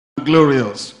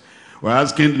glorious. We're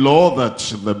asking, Lord, that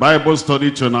the Bible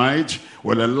study tonight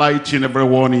will enlighten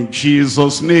everyone in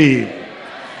Jesus' name.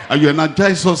 And you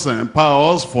energize us and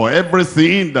empower us for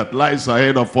everything that lies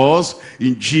ahead of us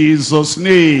in Jesus'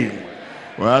 name.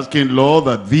 We're asking, Lord,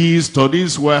 that these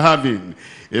studies we're having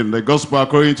in the Gospel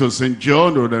according to St.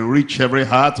 John will enrich every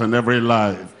heart and every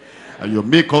life. And you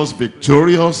make us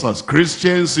victorious as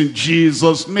Christians in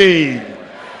Jesus' name.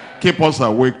 Keep us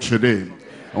awake today.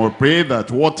 And we pray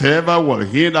that whatever will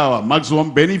hinder our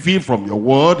maximum benefit from your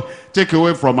word, take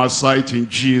away from our sight in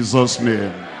Jesus'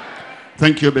 name.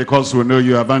 Thank you because we know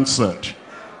you have answered.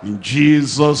 In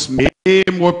Jesus' name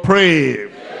we pray.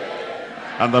 Amen.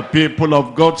 And the people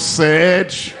of God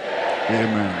said,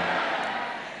 Amen.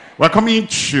 We're coming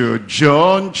to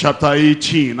John chapter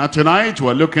 18. And tonight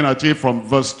we're looking at it from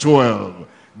verse 12.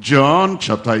 John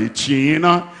chapter 18,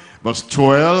 verse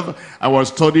 12. I was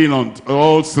studying on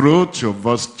all through to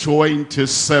verse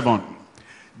 27.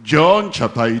 John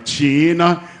chapter 18,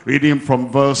 reading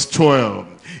from verse 12.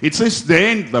 It says,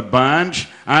 then the band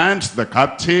and the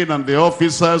captain and the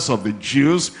officers of the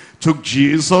Jews took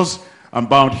Jesus and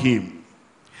bound him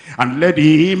and led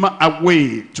him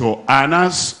away to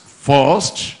Annas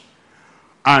first.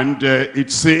 And it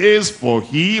says, for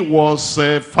he was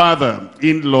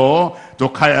father-in-law to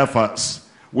Caiaphas,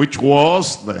 which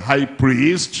was the high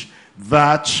priest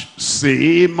that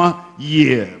same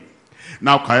year.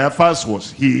 Now Caiaphas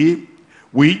was he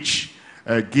which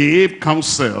gave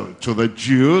counsel to the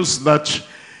Jews that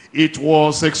it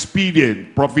was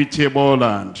expedient, profitable,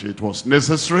 and it was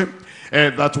necessary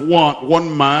that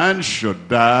one man should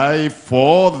die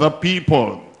for the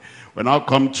people. We now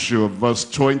come to verse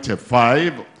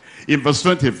 25. In verse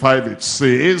 25 it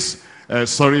says,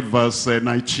 verse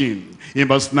 19. In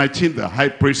verse 19, the high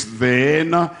priest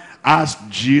then asked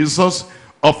Jesus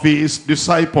of his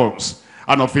disciples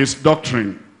and of his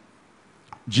doctrine.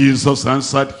 Jesus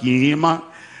answered him,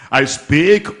 I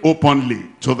speak openly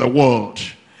to the world,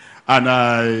 and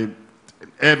I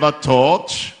ever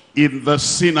taught in the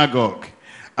synagogue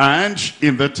and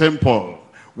in the temple,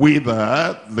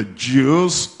 whither the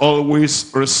Jews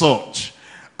always resort,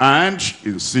 and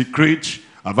in secret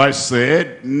have I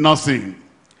said nothing.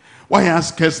 Why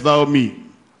askest thou me?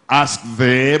 Ask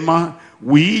them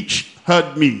which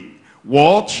heard me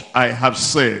what I have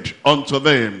said unto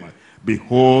them.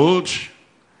 Behold,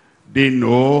 they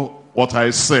know what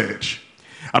I said.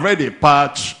 I read a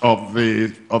part of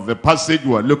the passage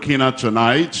we're looking at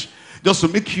tonight, just to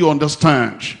make you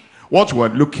understand what we're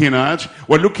looking at.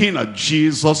 We're looking at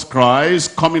Jesus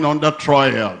Christ coming under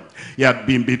trial. He had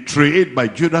been betrayed by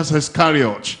Judas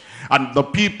Iscariot. And the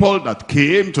people that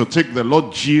came to take the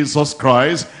Lord Jesus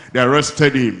Christ, they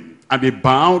arrested him. And they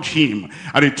bound him.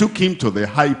 And they took him to the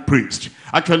high priest.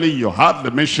 Actually, you have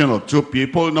the mention of two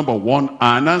people. Number one,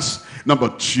 Annas. Number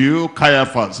two,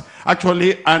 Caiaphas.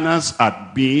 Actually, Annas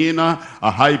had been a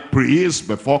high priest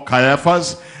before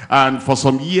Caiaphas. And for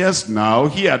some years now,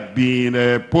 he had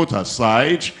been put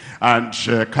aside. And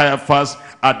Caiaphas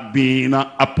had been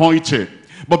appointed.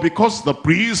 But because the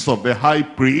priest of the high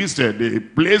priest, the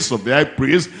place of the high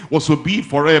priest was to be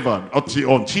forever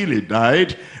until he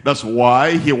died, that's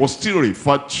why he was still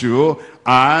referred to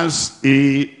as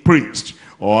a priest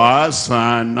or as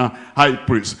an high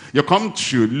priest. You come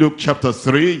to Luke chapter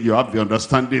 3, you have the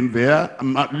understanding there.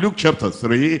 Luke chapter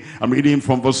 3, I'm reading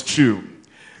from verse 2.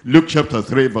 Luke chapter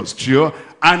 3 verse 2,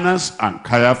 Annas and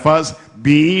Caiaphas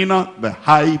being the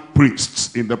high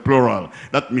priests in the plural.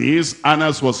 That means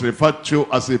Annas was referred to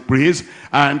as a priest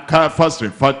and Caiaphas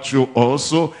referred to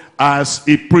also as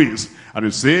a priest. And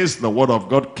it says the word of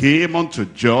God came unto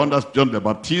John, that's John the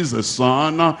Baptist, the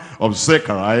son of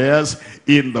Zacharias,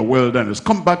 in the wilderness.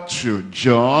 Come back to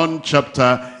John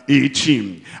chapter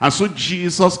 18. And so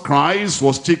Jesus Christ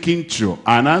was taken to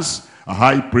Annas, a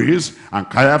high priest, and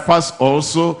Caiaphas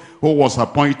also, who was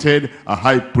appointed a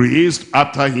high priest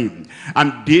after him.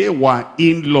 And they were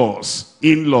in-laws.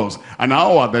 And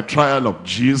now at the trial of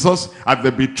Jesus, at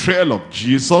the betrayal of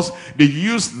Jesus, they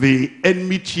used the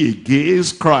enmity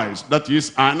against Christ. That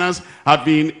is, Annas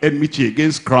having enmity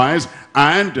against Christ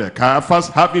and Caiaphas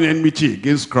having enmity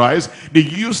against Christ. They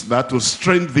used that to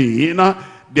strengthen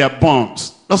their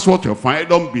bonds. That's what you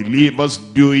find unbelievers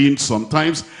doing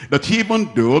sometimes, that even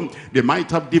though they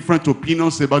might have different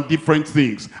opinions about different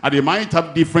things, and they might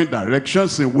have different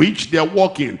directions in which they are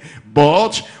walking,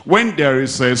 but when there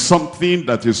is something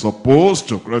that is opposed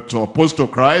to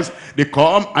Christ, they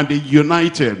come and they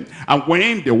unite him. And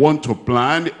when they want to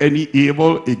plan any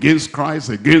evil against Christ,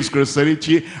 against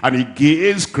Christianity, and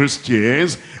against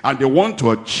Christians, and they want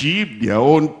to achieve their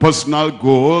own personal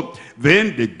goal,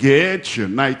 then they get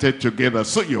united together.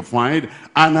 So you find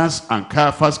Annas and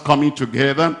Caiaphas coming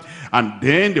together, and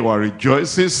then they were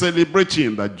rejoicing,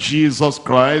 celebrating that Jesus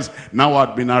Christ now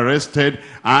had been arrested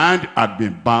and had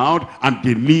been bound and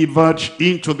delivered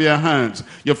into their hands.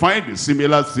 You find a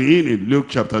similar thing in Luke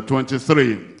chapter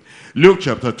 23. Luke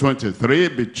chapter 23,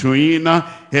 between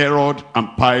Herod and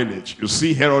Pilate. You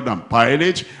see, Herod and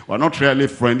Pilate were not really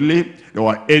friendly. They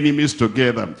were enemies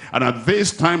together. And at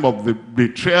this time of the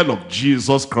betrayal of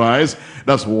Jesus Christ,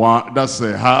 that's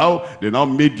how they now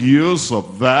made use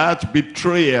of that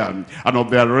betrayal and of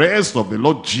the arrest of the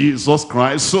Lord Jesus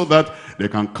Christ, so that they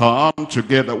can come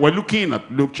together. We're looking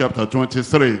at Luke chapter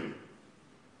 23.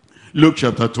 Luke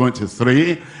chapter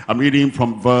 23, I'm reading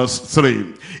from verse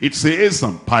 3. It says,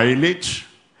 and Pilate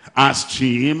asked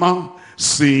him,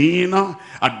 saying,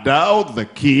 art thou the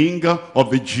king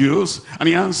of the Jews? And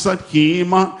he answered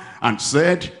him and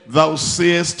said, thou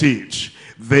sayest it.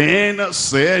 Then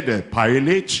said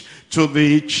Pilate to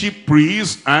the chief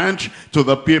priests and to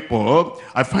the people,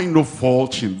 I find no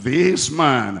fault in this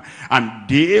man. And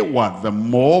they were the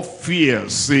more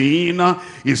fierce, saying,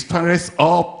 he stirreth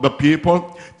up the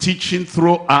people, teaching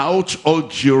throughout all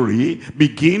Jewry,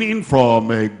 beginning from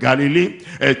Galilee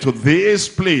to this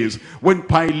place. When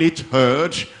Pilate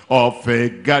heard of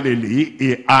Galilee,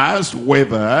 he asked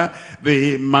whether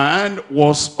the man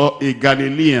was a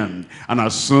Galilean. And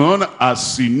as soon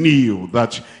as he knew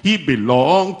that he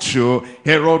belonged to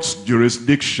Herod's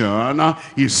jurisdiction,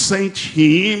 he sent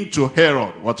him to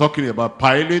Herod. We're talking about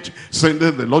Pilate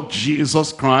sending the Lord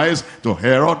Jesus Christ to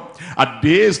Herod. At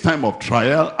this time of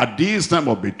trial, at this time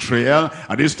of betrayal,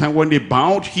 at this time when they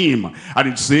bound him. And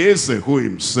it says who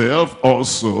himself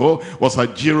also was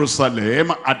at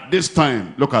Jerusalem at this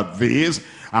time. Look at this.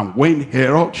 And when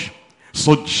Herod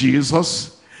saw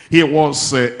Jesus, he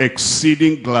was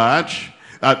exceeding glad,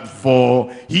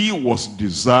 for he was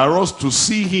desirous to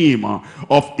see him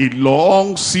of a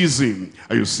long season.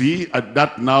 You see,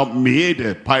 that now made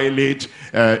Pilate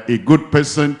a good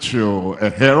person to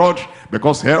Herod,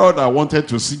 because Herod wanted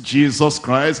to see Jesus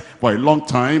Christ for a long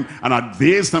time. And at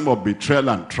this time of betrayal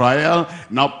and trial,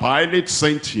 now Pilate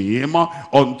sent him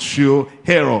unto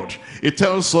Herod. It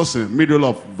tells us in the middle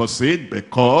of verse 8,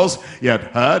 because he had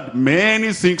heard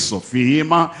many things of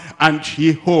him, and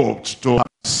he hoped to have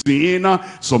seen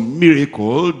some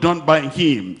miracle done by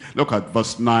him. Look at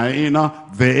verse 9.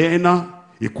 Then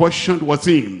he questioned with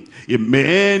him in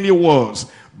many words,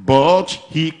 but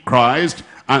he, Christ,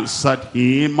 answered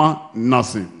him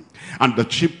nothing. And the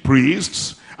chief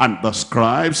priests and the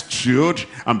scribes stood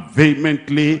and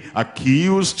vehemently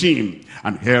accused him.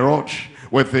 And Herod,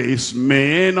 with his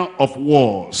men of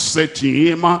war, set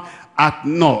him at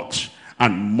naught,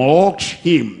 and mocked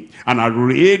him, and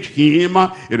arrayed him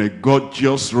in a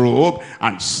gorgeous robe,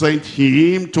 and sent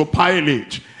him to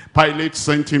Pilate. Pilate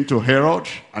sent him to Herod,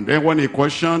 and then when he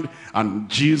questioned, and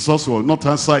Jesus will not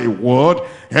answer a word,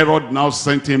 Herod now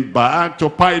sent him back to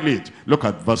Pilate. Look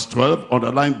at verse 12,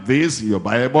 underline this in your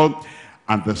Bible.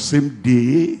 And the same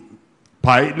day,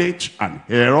 Pilate and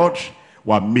Herod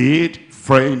were made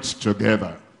friends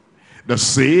together. The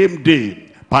same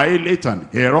day, Pilate and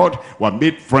Herod were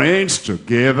made friends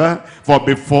together, for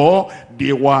before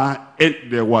there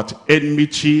was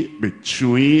enmity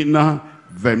between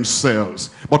themselves.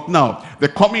 But now, the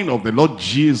coming of the Lord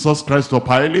Jesus Christ to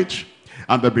Pilate,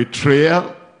 and the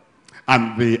betrayal,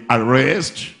 and the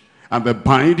arrest, and the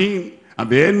binding, and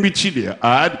the enmity they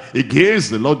had against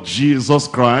the Lord Jesus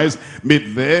Christ,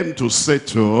 made them to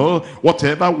settle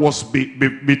whatever was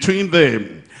between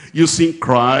them, using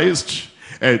Christ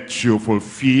to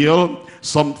fulfill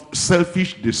some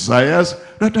selfish desires.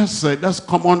 That's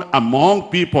common among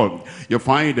people. You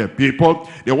find people,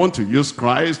 they want to use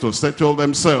Christ to settle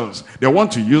themselves. They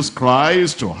want to use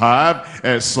Christ to have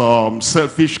some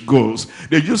selfish goals.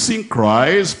 They're using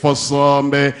Christ for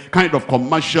some kind of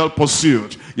commercial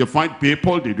pursuit. You find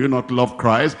people, they do not love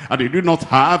Christ, and they do not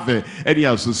have any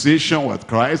association with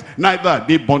Christ. Neither are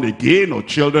they born again or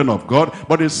children of God,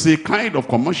 but it's a kind of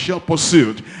commercial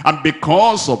pursuit. And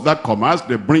because of that commerce,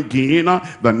 they bring in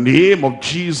the name of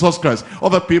Jesus Christ.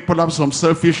 Other people have some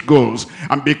selfish goals,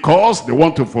 and because they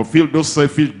want to fulfill those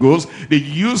selfish goals, they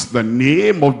use the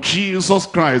name of Jesus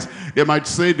Christ. They might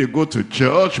say they go to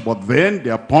church, but then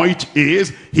their point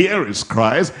is, here is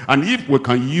Christ, and if we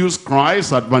can use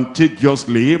Christ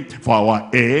advantageously for our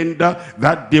end,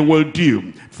 that they will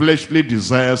do. fleshly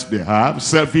desires they have,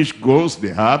 selfish goals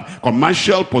they have,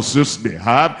 commercial pursuits they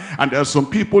have, and there are some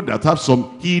people that have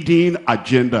some hidden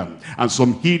agenda and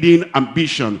some hidden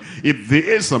ambition. If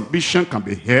this ambition can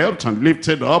be helped and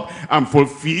lifted up and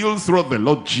fulfilled through the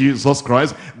Lord Jesus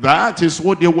Christ, that is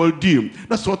what they will do.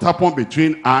 That's what happened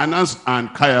between Annas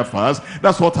and Caiaphas.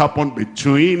 That's what happened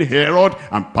between Herod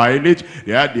and Pilate.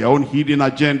 They had their own hidden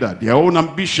agenda, their own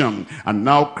ambition, and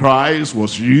now Christ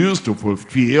was used to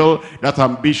fulfill that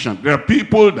ambition. There are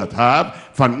people that have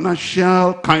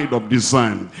financial kind of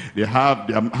design. They have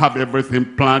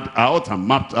everything planned out and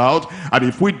mapped out, and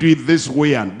if we do it this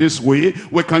way and this way,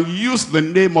 we can use the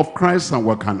name of Christ and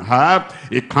we can have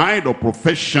a kind of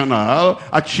professional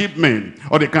achievement,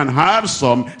 or they can have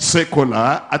some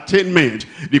secular attainment.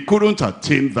 They couldn't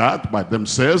attain that by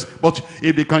themselves, but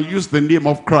if they can use the name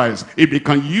of Christ, if they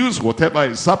can use whatever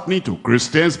is happening to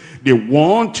Christians, they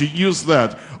want to use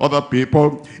that. Other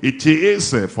people, it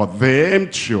is for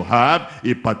them to have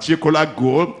a particular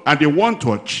goal, and they want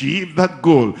to achieve that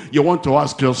goal. You want to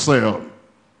ask yourself,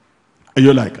 are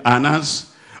you like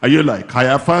Annas? Are you like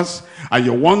Caiaphas? And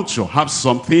you want to have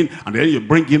something, and then you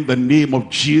bring in the name of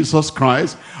Jesus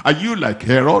Christ? Are you like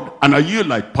Herod? And are you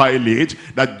like Pilate,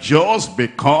 that just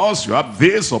because you have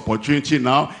this opportunity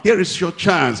now, here is your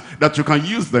chance that you can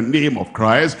use the name of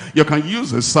Christ, you can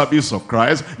use the service of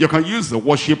Christ, you can use the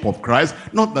worship of Christ?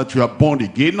 Not that you are born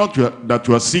again, not that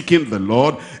you are seeking the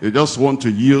Lord. You just want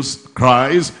to use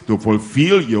Christ to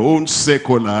fulfill your own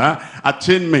secular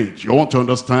attainment. You want to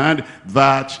understand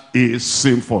that is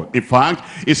sinful. In fact,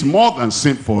 it's more than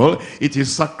sinful, it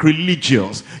is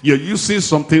sacrilegious. You're using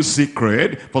something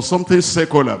sacred for something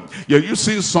secular. You're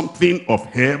using something of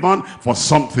heaven for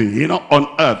something,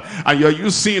 on earth. And you're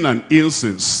using an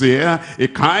insincere, a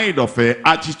kind of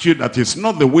attitude that is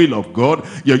not the will of God.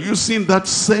 You're using that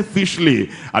selfishly,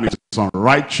 and it's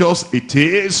unrighteous, it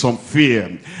is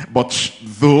unfair. But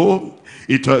though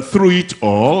through it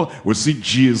all, we see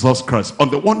Jesus Christ. On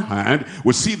the one hand,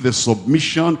 we see the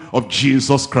submission of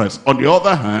Jesus Christ. On the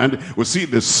other hand, we see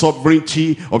the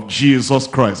sovereignty of Jesus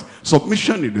Christ.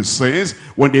 Submission in the sense,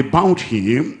 when they bound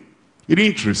him, he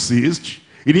didn't resist.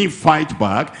 He didn't fight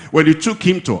back. When he took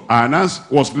him to Annas,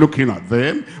 was looking at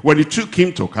them. When he took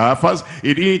him to Caiaphas,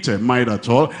 he didn't mind at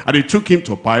all. And he took him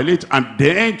to Pilate and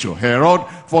then to Herod.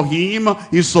 For him,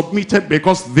 he submitted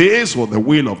because this was the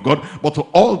will of God. But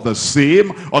all the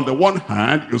same, on the one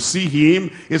hand, you see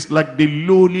him is like the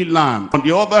lowly lamb. On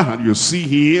the other hand, you see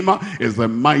him is the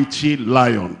mighty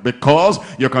lion, because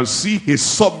you can see his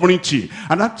sovereignty.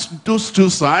 And that's those two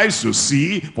sides you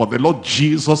see for the Lord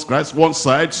Jesus Christ. One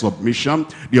side, submission.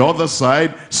 The other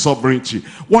side, sovereignty.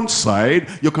 One side,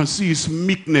 you can see his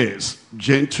meekness,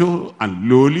 gentle and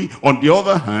lowly. On the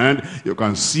other hand, you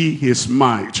can see his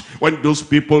might. When those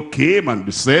people came and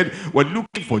they said, we're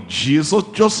looking for Jesus,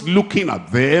 just looking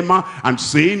at them and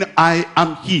saying, I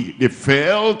am he, they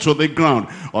fell to the ground.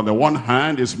 On the one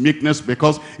hand, his meekness,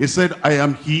 because he said, I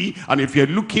am he, and if you're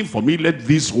looking for me, let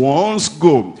these ones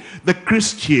go. The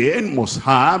Christian must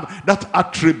have that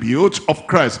attribute of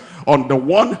Christ. On the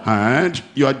one hand,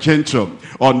 you are gentle.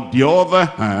 On the other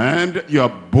hand, you are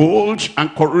bold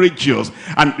and courageous.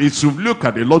 And if you look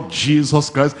at the Lord Jesus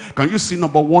Christ, can you see,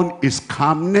 number one, his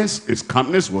calmness? His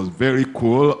calmness was very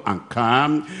cool and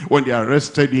calm. When they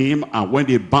arrested him and when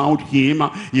they bound him,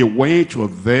 he went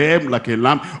with them like a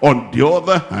lamb. On the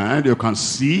other hand, you can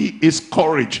see his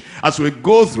courage. As we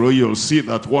go through, you'll see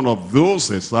that one of those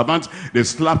servants, they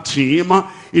slapped him.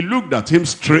 He looked at him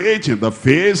straight in the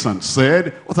face and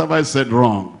said, what have I said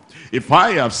wrong? If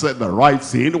I have said the right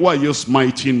thing, why are you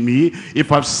smiting me?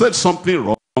 If I've said something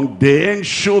wrong, then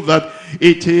show that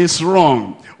it is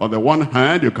wrong. On the one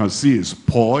hand, you can see his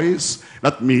poise.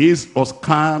 That means he was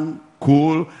calm,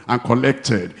 cool, and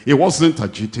collected. He wasn't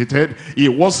agitated. He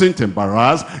wasn't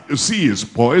embarrassed. You see his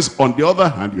poise. On the other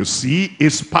hand, you see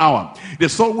his power.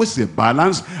 There's always a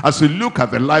balance as we look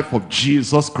at the life of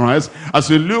Jesus Christ,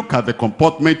 as we look at the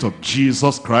comportment of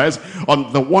Jesus Christ.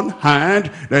 On the one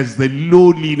hand, there's the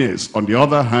lowliness. On the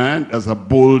other hand, there's a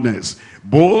boldness.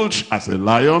 Bold as a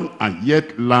lion and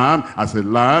yet lamb as a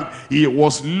lamb. He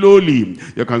was lowly.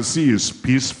 You can see his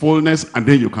peacefulness, and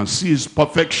then you can see his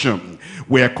perfection.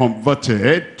 We are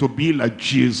converted to be like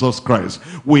Jesus Christ.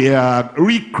 We are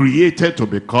recreated to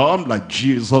become like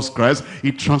Jesus Christ.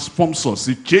 It transforms us.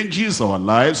 It changes our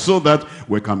lives so that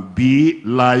we can be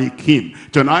like him.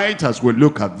 Tonight, as we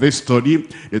look at this study,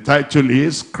 the title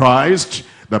is Christ,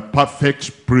 the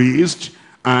perfect priest,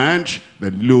 and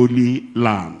the lowly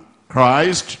lamb.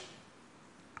 Christ,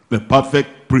 the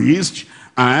perfect priest,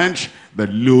 and the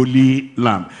lowly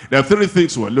lamb. There are three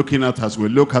things we're looking at as we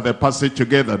look at the passage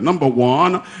together. Number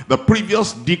one, the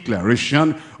previous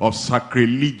declaration of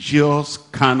sacrilegious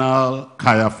carnal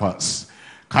Caiaphas.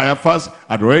 Caiaphas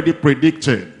had already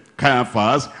predicted,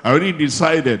 Caiaphas already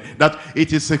decided that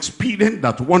it is expedient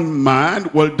that one man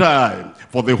will die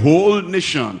for the whole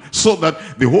nation, so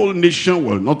that the whole nation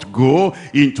will not go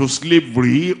into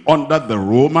slavery under the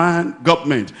Roman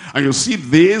government. And you see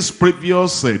this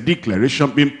previous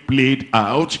declaration being played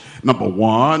out. Number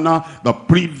one, the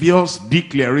previous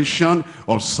declaration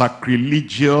of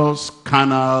sacrilegious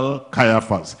carnal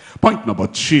Caiaphas. Point number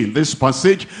two, in this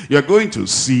passage, you're going to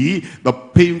see the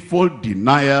painful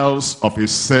denials of a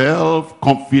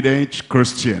self-confident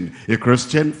Christian. A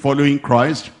Christian following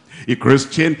Christ, a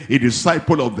Christian, a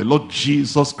disciple of the Lord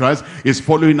Jesus Christ, is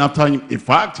following after him. In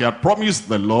fact, he had promised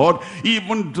the Lord,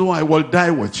 even though I will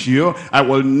die with you, I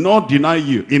will not deny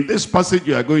you. In this passage,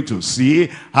 you are going to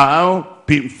see how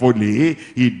painfully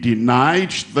he denied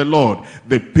the Lord.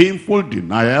 The painful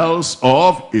denials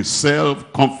of a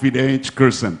self-confident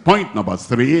Christian. Point number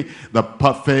three, the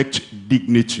perfect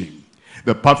dignity,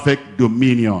 the perfect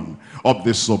dominion of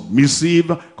the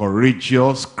submissive,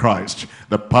 courageous Christ.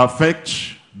 The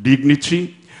perfect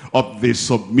dignity of the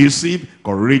submissive,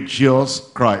 courageous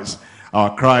Christ.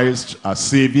 Our Christ, our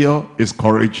Savior, is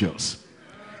courageous,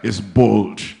 is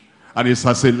bold, and is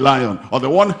as a lion. On the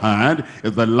one hand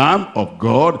is the Lamb of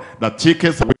God that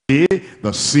taketh away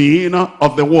the sin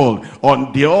of the world.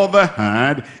 On the other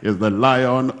hand is the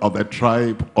Lion of the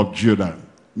tribe of Judah.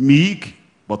 Meek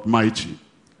but mighty,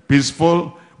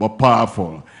 peaceful but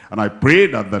powerful. And I pray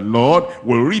that the Lord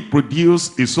will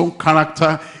reproduce his own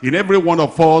character in every one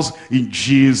of us in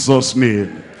Jesus'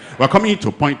 name. We're coming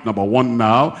to point number one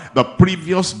now. The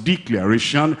previous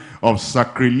declaration of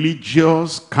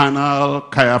sacrilegious carnal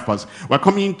Caiaphas. We're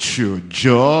coming to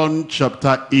John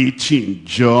chapter 18.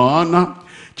 John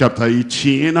chapter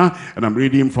 18, and I'm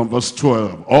reading from verse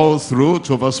 12 all through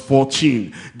to verse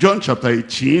 14. John chapter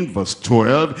 18 verse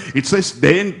 12, it says,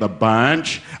 then the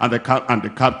band and the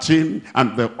captain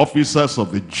and the officers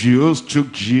of the Jews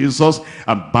took Jesus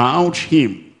and bound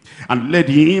him and led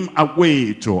him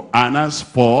away to Annas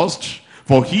first,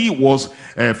 for he was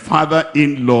a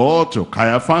father-in-law to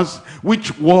Caiaphas,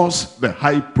 which was the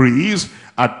high priest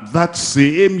at that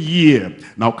same year.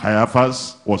 Now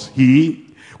Caiaphas was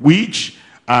he which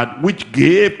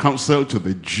gave counsel to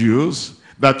the Jews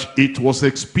that it was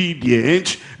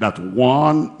expedient that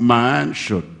one man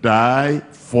should die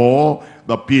for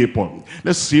the people.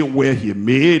 Let's see where he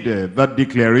made that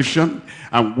declaration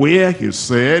and where he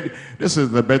said, this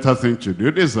is the better thing to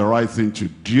do, this is the right thing to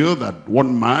do, that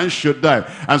one man should die.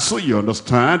 And so you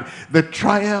understand, the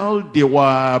trial they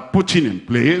were putting in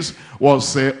place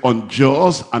was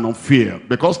unjust and unfair,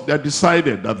 because they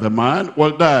decided that the man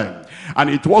will die. And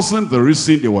it wasn't the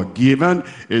reason they were given.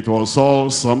 It was all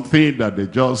something that they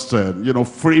just,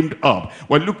 framed up.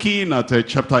 We're looking at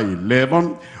chapter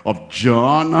 11 of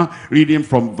John, reading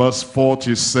from verse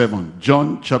 47.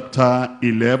 John chapter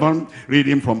 11,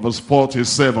 reading from verse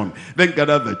 47. Then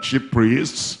gathered the chief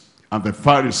priests and the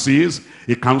Pharisees,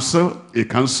 a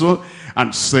council,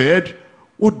 and said,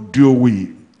 what do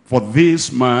we? For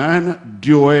this man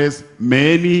doeth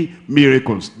many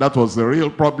miracles. That was the real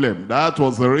problem. That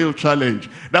was the real challenge.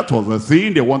 That was the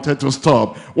thing they wanted to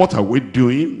stop. What are we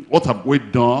doing? What have we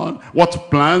done? What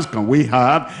plans can we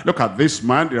have? Look at this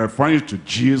man. They're referring to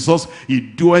Jesus. He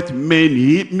doeth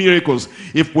many miracles.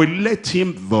 If we let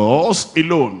him thus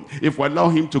alone, if we allow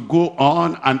him to go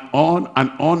on and on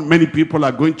and on, many people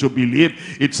are going to believe.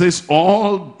 It says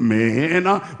all men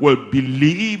will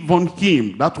believe on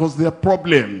him. That was their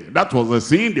problem. That was the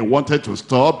thing they wanted to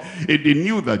stop. They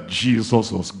knew that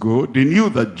Jesus was good. They knew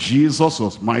that Jesus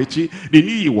was mighty. They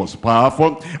knew he was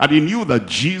powerful. And they knew that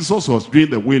Jesus was doing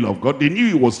the will of God. They knew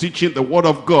he was teaching the word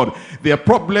of God. Their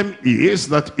problem is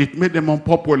that it made them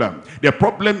unpopular. Their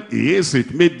problem is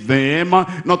it made them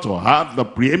not to have the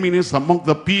preeminence among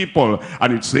the people.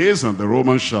 And it says, and the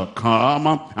Romans shall come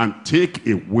and take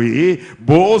away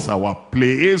both our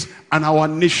place and our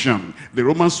nation. The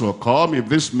Romans will come if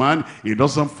this man, he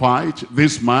doesn't fight,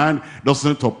 this man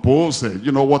doesn't oppose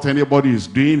what anybody is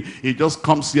doing. He just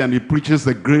comes here and he preaches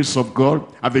the grace of God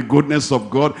and the goodness of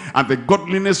God and the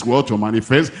godliness will to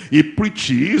manifest. He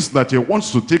preaches that he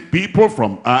wants to take people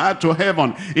from earth to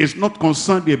heaven. He's not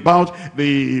concerned about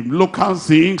the local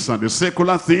things and the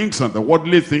secular things and the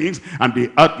worldly things and the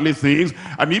earthly things.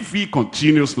 And if he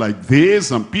continues like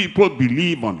this and people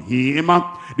believe on him,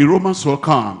 the Romans will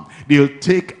come They'll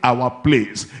take our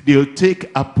place. They'll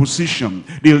take our position.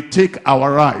 They'll take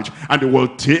our right. And they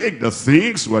will take the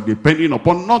things we're depending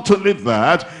upon. Not only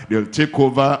that, they'll take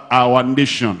over our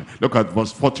nation. Look at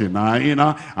verse 49.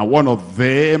 And one of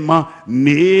them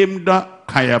named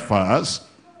Caiaphas,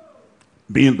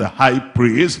 being the high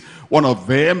priest, one of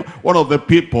the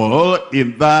people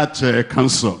in that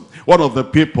council, one of the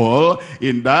people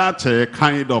in that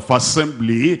kind of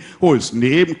assembly, who is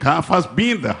named Caiaphas,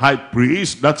 being the high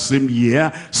priest that same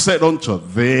year, said unto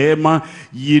them,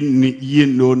 ye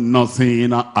know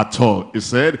nothing at all. He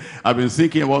said, I've been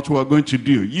thinking about what we're going to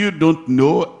do. You don't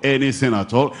know anything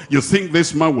at all. You think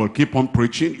this man will keep on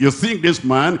preaching? You think this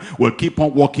man will keep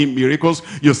on working miracles?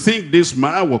 You think this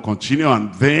man will continue,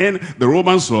 and then the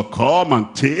Romans will come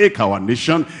and take our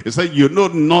nation? He said, you know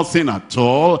nothing at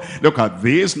all. Look at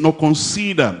this. No,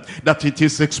 consider that it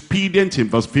is expedient, in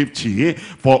verse 50,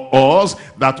 for us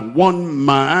that one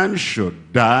man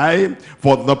should die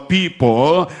for the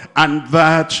people, and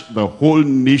that the whole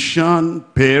nation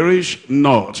perish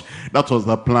not. That was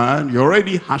the plan. You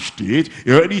already hashed it.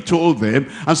 You already told them.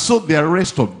 And so the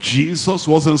arrest of Jesus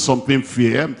wasn't something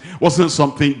fair, wasn't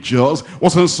something just,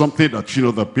 wasn't something that, you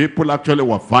know, the people actually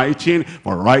were fighting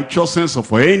for righteousness or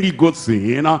for any good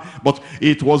thing. But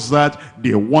it was that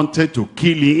they wanted to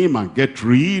kill him and get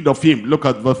rid of him. Look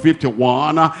at verse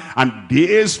 51. And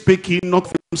they speaking not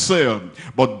for himself,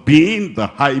 but being the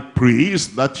high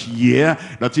priest that year,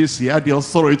 that is, he had the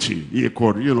authority. He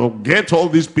could, you know, get all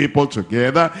these people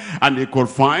together, and they could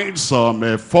find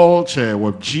some fault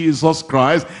with Jesus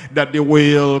Christ that they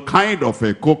will kind of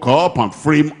cook up and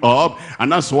frame up.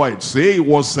 And that's why it say he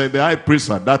was the high priest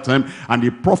at that time, and he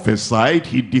prophesied,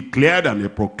 he declared, and he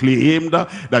proclaimed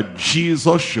that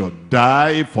Jesus should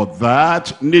die for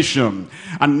that nation,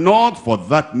 and not for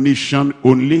that nation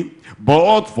only,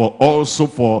 but for also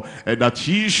for that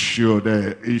he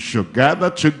should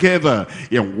gather together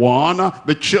in one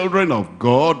the children of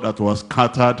God that was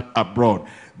scattered abroad.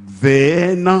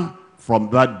 Then from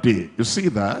that day, you see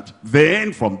that?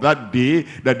 Then from that day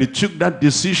that they took that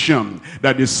decision,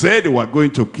 that they said they were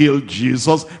going to kill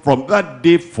Jesus, from that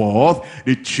day forth,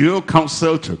 they took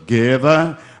counsel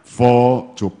together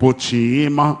to put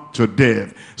him to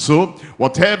death. So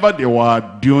whatever they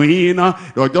were doing, they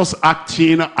were just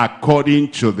acting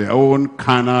according to their own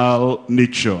carnal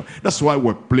nature. That's why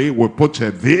we put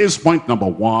this point number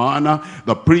 1,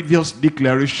 the previous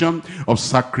declaration of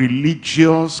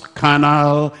sacrilegious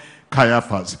carnal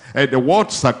Caiaphas. The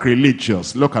word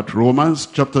sacrilegious, look at Romans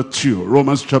chapter 2.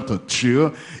 Romans chapter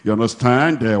 2, you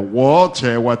understand what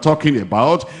we're talking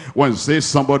about when it says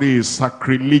somebody is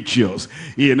sacrilegious.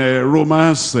 In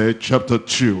Romans chapter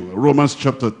 2, Romans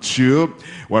chapter 2,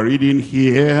 we're reading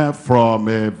here from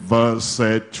verse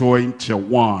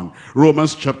 21.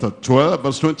 Romans chapter 12,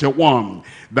 verse 21.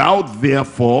 Thou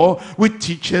therefore, which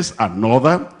teachest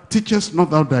another, teachest not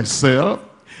thou thyself?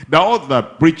 Thou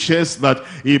that preachest that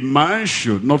a man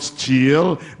should not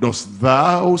steal, dost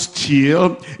thou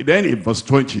steal? Then in verse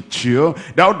 22,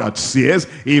 thou that sayest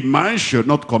a man should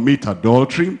not commit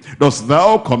adultery, dost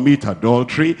thou commit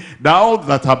adultery? Thou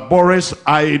that abhorrest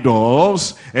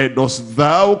idols, dost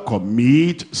thou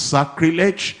commit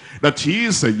sacrilege? That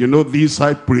is, you know, these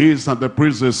high priests and the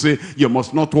priests, they say, you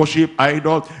must not worship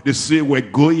idols. They say, we're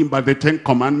going by the 10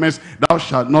 commandments. Thou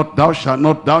shalt not, thou shalt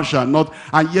not, thou shalt not.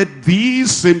 And yet these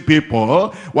same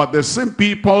people were the same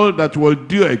people that will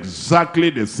do exactly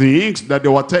the things that they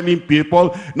were telling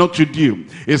people not to do.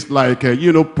 It's like,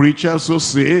 you know, preachers who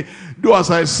say, do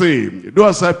as I say, do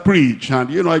as I preach, and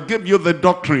you know, I give you the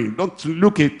doctrine. Don't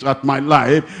look at my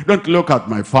life, don't look at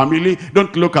my family,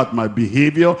 don't look at my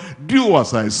behavior. Do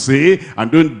as I say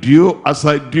and don't do as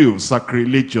I do.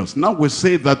 Sacrilegious. Now we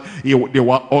say that they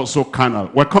were also carnal.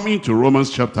 We're coming to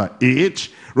Romans chapter 8.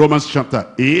 Romans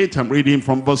chapter 8, I'm reading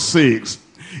from verse 6.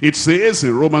 It says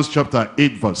in Romans chapter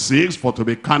 8 verse 6, for to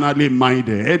be carnally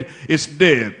minded is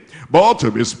death, but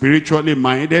to be spiritually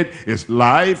minded is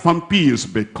life and peace,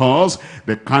 because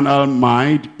the carnal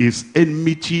mind is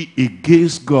enmity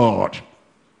against God.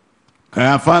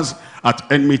 Caiaphas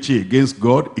at enmity against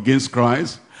God, against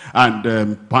Christ,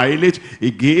 and Pilate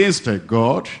against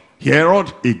God,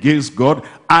 Herod against God,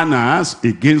 Annas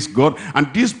against God.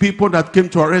 And these people that came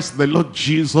to arrest the Lord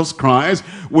Jesus Christ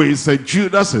with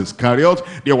Judas Iscariot,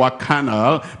 they were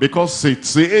carnal, because it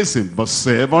says in verse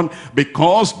 7,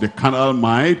 because the carnal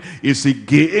mind is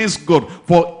against God,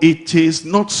 for it is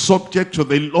not subject to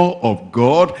the law of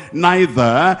God,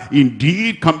 neither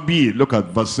indeed can be. Look at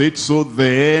verse 8. So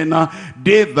then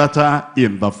they that are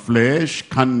in the flesh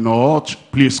cannot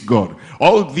please God.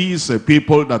 All these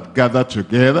people that gather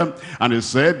together, and he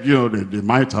said, you know, they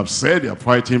might have said they're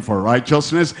fighting for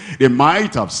righteousness. They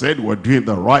might have said we're doing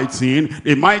the right thing.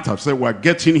 They might have said we're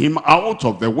getting him out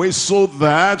of the way so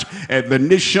that the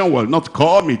nation will not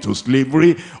come into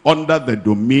slavery under the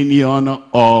dominion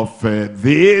of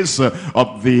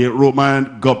of the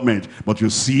Roman government. But you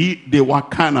see, they were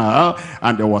carnal,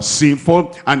 and they were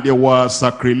sinful, and they were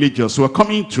sacrilegious. So we're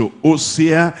coming to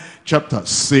Hosea chapter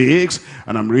 6,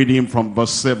 and I'm reading from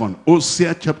verse 7.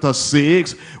 Hosea chapter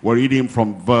 6, we're reading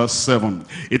from verse 7.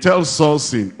 It tells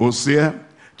us in Hosea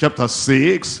chapter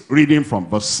 6, reading from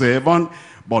verse 7,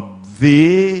 but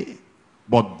they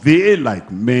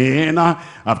like men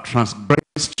have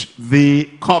transgressed the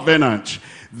covenant.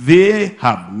 They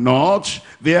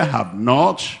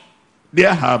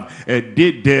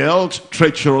dealt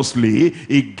treacherously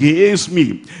against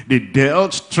me. They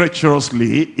dealt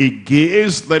treacherously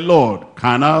against the Lord.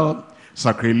 Carnal,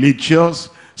 sacrilegious,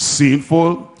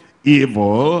 sinful,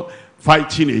 evil,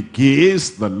 fighting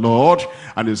against the Lord.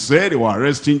 And they said they were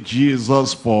arresting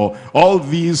Jesus for all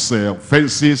these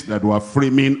offenses that were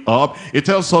framing up. It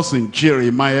tells us in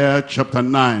Jeremiah chapter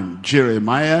 9.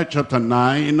 Jeremiah chapter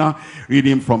 9,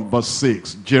 reading from verse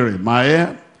 6.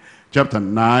 Jeremiah chapter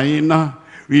 9,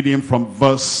 reading from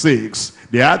verse 6.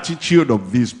 The attitude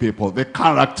of these people, the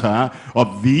character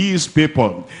of these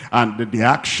people, and the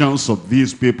actions of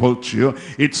these people too.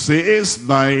 It says,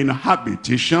 thine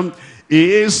habitation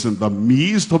is in the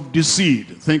midst of deceit.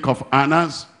 Think of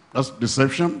Annas, that's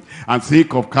deception. And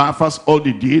think of Caiaphas, all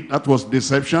they did, that was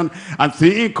deception. And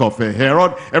think of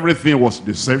Herod, everything was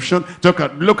deception. Look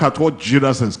at what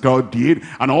Judas Iscariot did,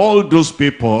 and all those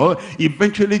people.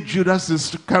 Eventually Judas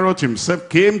Iscariot himself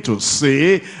came to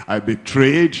say, I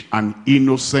betrayed an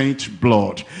innocent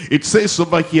blood. It says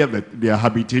over here that their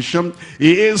habitation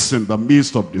is in the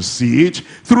midst of deceit.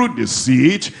 Through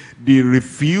deceit they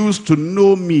refuse to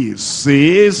know me,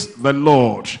 says the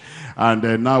Lord.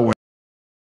 And now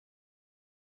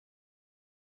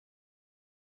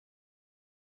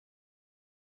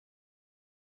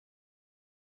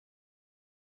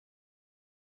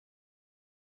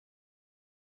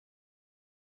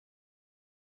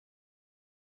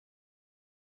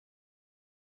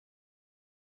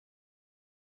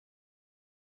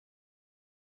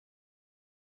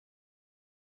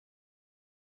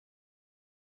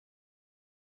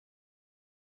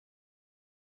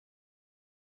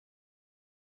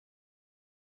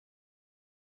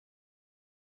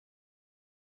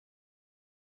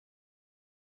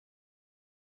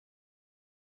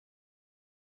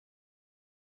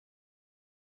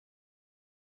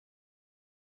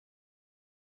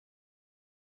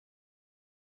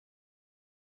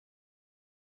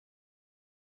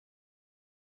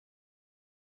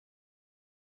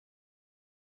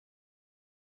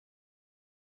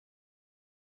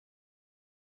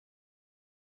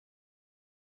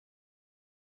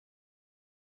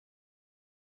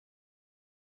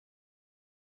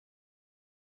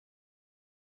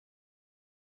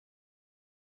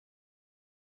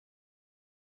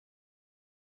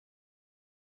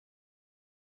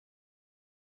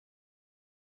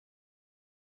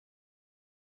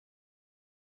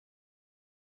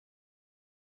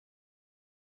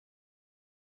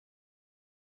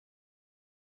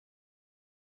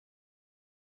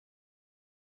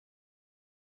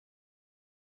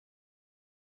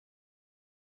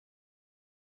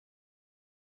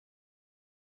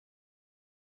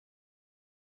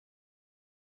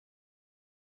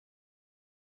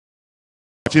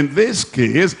in this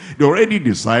case, they already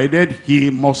decided he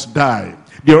must die.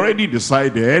 They already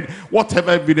decided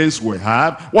whatever evidence we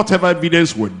have, whatever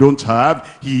evidence we don't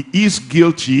have, he is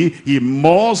guilty. He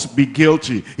must be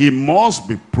guilty. He must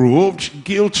be proved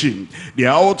guilty. The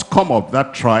outcome of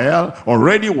that trial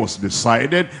already was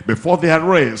decided before the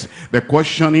arrest. The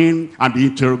questioning and the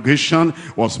interrogation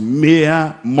was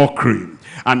mere mockery.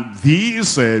 And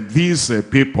these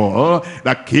people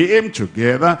that came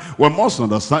together, we must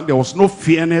understand there was no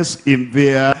fairness in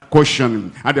their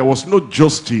questioning, and there was no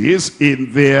justice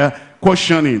in their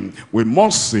questioning. We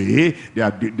must say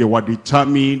that they were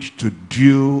determined to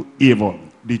do evil.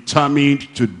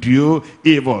 Determined to do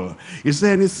evil. Is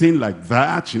there anything like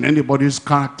that in anybody's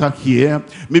character here?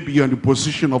 Maybe you're in the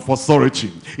position of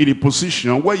authority, in a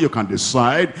position where you can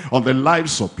decide on the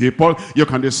lives of people. You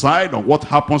can decide on what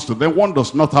happens to them, what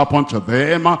does not happen to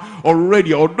them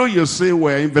already. Although you say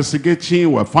we're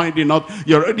investigating, we're finding out,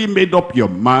 you already made up your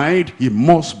mind, he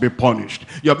must be punished.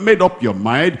 You've made up your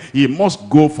mind, he must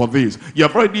go for this.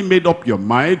 You've already made up your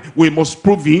mind, we must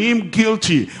prove him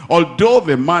guilty. Although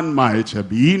the man might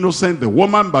be be innocent, the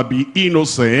woman might be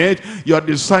innocent. You had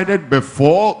decided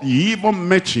before you even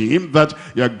met him that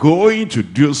you're going to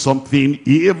do something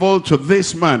evil to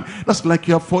this man. That's like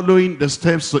you're following the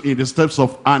steps in the steps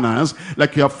of Annas,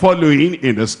 like you're following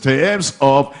in the steps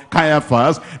of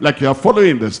Caiaphas, like you're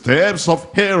following the steps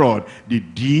of Herod. They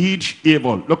did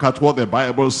evil. Look at what the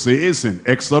Bible says in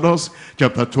Exodus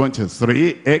chapter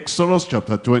 23. Exodus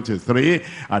chapter 23,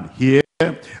 and here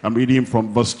I'm reading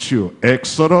from verse 2.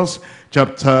 Exodus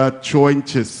chapter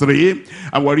 23,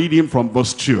 and we're reading from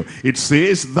verse 2. It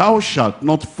says, thou shalt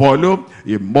not follow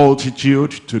a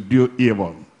multitude to do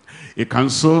evil. A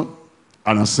council,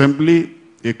 an assembly,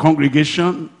 a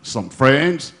congregation, some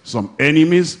friends, some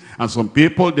enemies, and some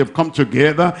people, they've come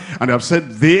together and have said,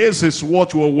 this is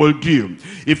what we will do.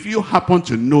 If you happen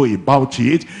to know about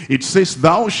it, it says,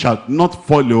 thou shalt not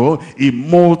follow a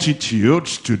multitude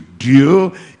to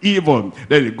do evil.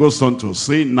 Then it goes on to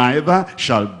say, neither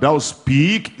shalt thou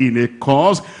speak in a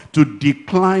cause to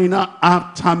decline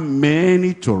after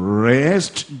many to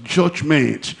wrest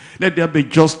judgment. Let there be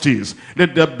justice.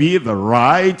 Let there be the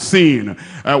right thing.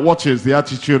 What is the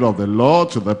attitude of the Lord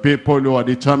to the people who are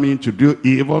determined to do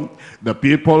evil? The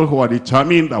people who are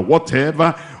determined that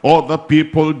whatever other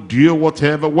people do,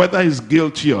 whatever, whether he's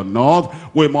guilty or not,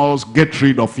 we must get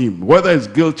rid of him. Whether he's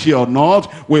guilty or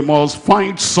not, we must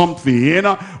find something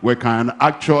we can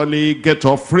actually get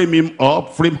off, frame him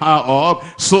up, frame her up,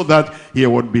 so that he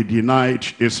would be denied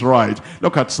his right.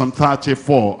 Look at Psalm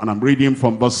 34, and I'm reading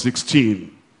from verse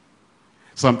 16.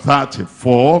 Psalm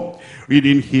 34,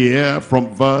 reading here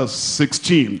from verse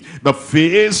 16. The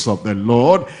face of the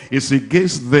Lord is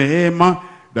against them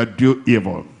that do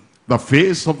evil. The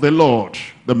face of the Lord,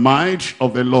 the might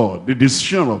of the Lord, the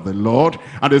decision of the Lord,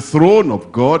 and the throne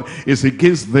of God is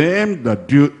against them that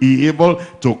do evil,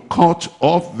 to cut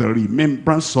off the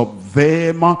remembrance of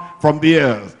them from the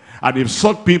earth. And if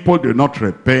such people do not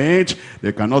repent,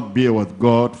 they cannot be with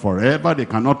God forever. They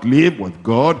cannot live with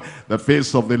God. The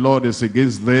face of the Lord is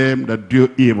against them that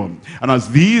do evil. And as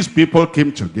these people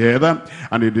came together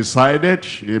and they decided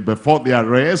before the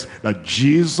arrest that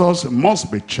Jesus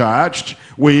must be charged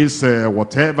with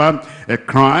whatever a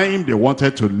crime they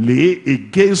wanted to lay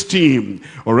against him.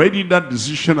 Already that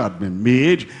decision had been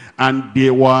made, and they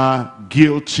were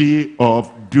guilty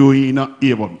of doing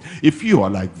evil. If you are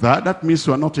like that, that means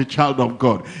you are not a child of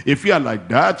God. If you are like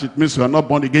that, it means you are not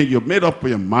born again. You've made up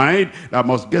your mind, I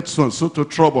must get so and so to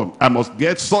trouble. I must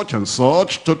get such and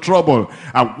such to trouble.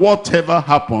 And whatever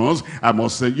happens, I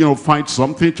must find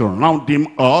something to round him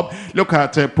up. Look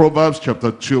at Proverbs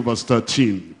chapter 2 verse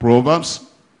 13. Proverbs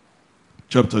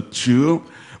chapter 2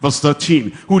 verse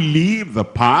 13, who leave the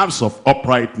paths of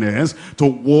uprightness to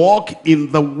walk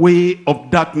in the way of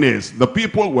darkness. The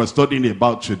people we're studying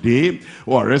about today,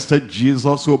 who arrested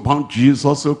Jesus, who bound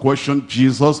Jesus, who questioned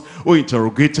Jesus, who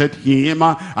interrogated him,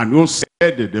 and who said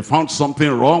they found something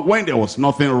wrong when there was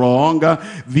nothing wrong.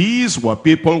 These were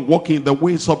people walking in the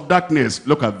ways of darkness.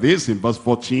 Look at this in verse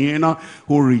 14,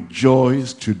 who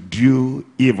rejoiced to do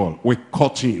evil. We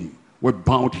caught him, we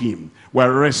bound him, we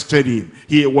arrested him.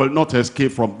 He will not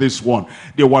escape from this one.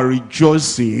 They were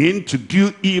rejoicing to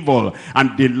do evil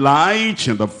and delight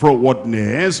in the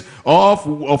frowardness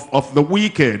of the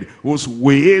wicked, whose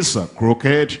ways are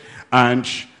crooked, and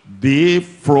they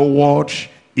froward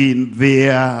in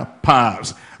their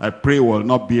paths. I pray will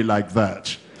not be like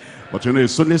that. But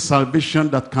it's only salvation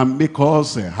that can make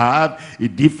us have a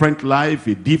different life,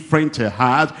 a different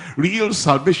heart. Real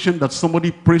salvation that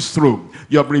somebody prays through.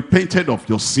 You have repented of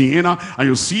your sin, and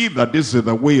you see that this is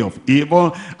the way of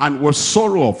evil, and with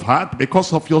sorrow of heart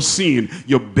because of your sin,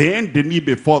 you bend the knee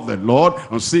before the Lord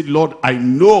and say, Lord, I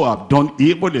know I've done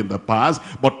evil in the past,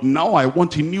 but now I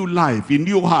want a new life, a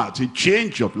new heart, a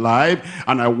change of life,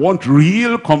 and I want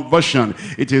real conversion.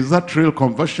 It is that real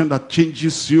conversion that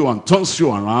changes you and turns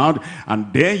you around,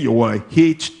 and then you will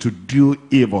hate to do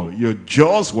evil. You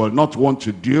just will not want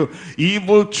to do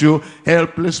evil to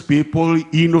helpless people,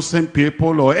 innocent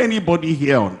people, or anybody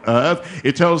here on earth.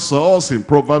 It tells us in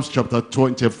Proverbs chapter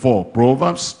 24.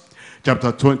 Proverbs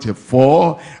chapter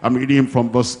 24, I'm reading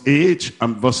from verse 8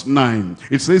 and verse 9.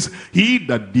 It says, he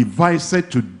that deviseth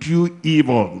to do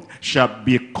evil shall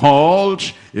be called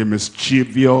a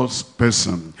mischievous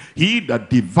person. He that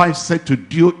deviseth to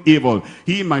do evil,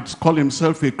 he might call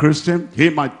himself a Christian, he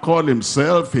might call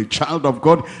himself a child of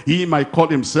God, he might call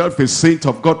himself a saint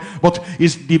of God, but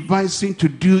is devising to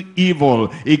do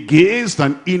evil against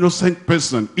an innocent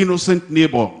person, innocent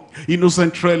neighbor,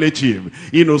 innocent relative,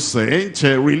 innocent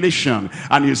relation,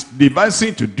 and is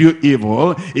devising to do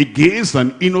evil against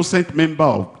an innocent member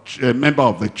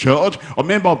of the church or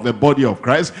member of the body of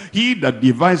Christ, he that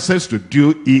devises to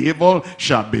do evil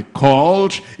shall be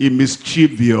called a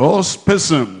mischievous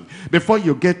person. Before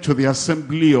you get to the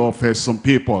assembly of some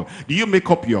people, do you make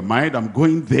up your mind, I'm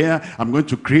going there, I'm going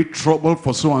to create trouble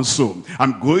for so-and-so.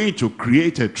 I'm going to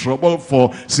create a trouble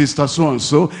for sister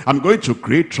so-and-so. I'm going to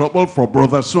create trouble for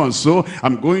brother so-and-so.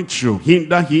 I'm going to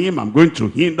hinder him. I'm going to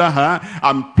hinder her.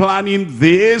 I'm planning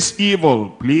this evil.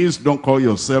 Please don't call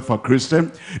yourself a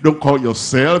Christian. Don't call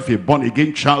yourself a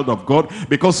born-again child of God,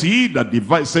 because he that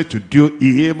devises to do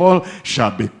evil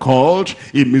shall be called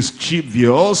a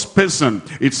mischievous person.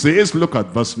 It says, look at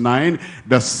verse 9,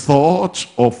 the thought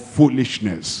of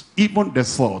foolishness, even the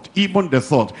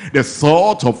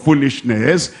thought of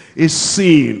foolishness is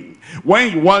sin.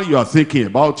 While you are thinking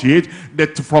about it,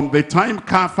 that from the time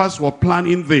Caiaphas were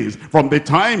planning this, from the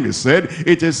time he said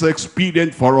it is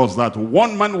expedient for us that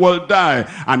one man will die,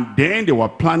 and then they were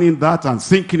planning that and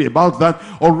thinking about that,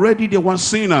 already they were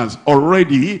sinners,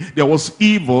 already there was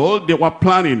evil they were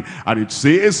planning. And it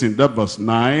says in that verse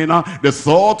 9, the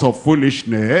thought of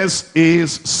foolishness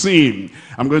is sin.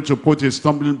 I'm going to put a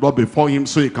stumbling block before him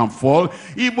so he can fall.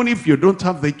 Even if you don't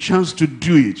have the chance to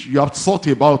do it, you have thought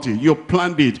about it, you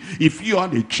planned it. If you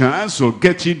had a chance to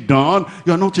get it done,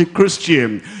 you're not a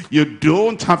Christian. You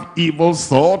don't have evil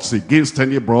thoughts against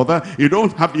any brother. You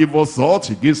don't have evil thoughts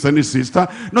against any sister.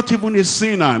 Not even a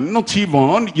sinner, not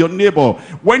even your neighbor.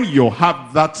 When you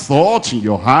have that thought in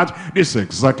your heart, this is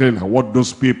exactly what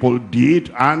those people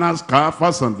did. Annas,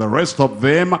 Caiaphas, and the rest of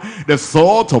them. The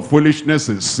thought of foolishness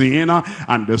is sin,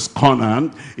 and the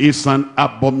scorner is an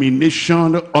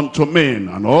abomination unto men,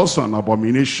 and also an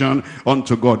abomination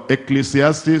unto God.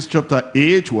 Ecclesiastes chapter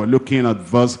 8, we're looking at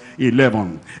verse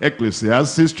 11.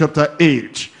 Ecclesiastes chapter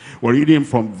 8, we're reading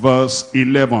from verse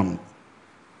 11.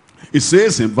 It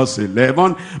says in verse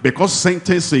 11, because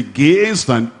sentence against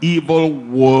an evil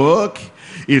work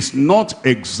is not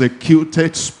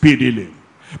executed speedily.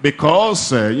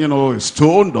 Because, a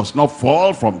stone does not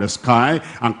fall from the sky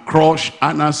and crush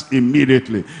Annas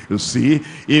immediately. You see,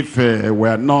 if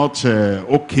we're not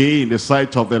okay in the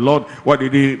sight of the Lord, why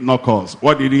did he knock us?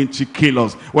 Why didn't he kill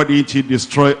us? Why didn't he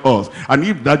destroy us? And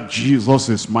if that Jesus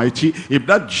is mighty, if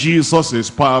that Jesus is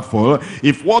powerful,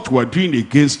 if what we're doing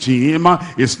against him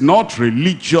is not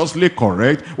religiously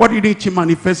correct, why didn't he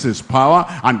manifest his power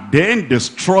and then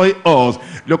destroy us?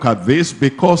 Look at this,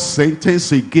 because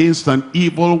sentence against an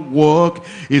evil work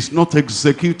is not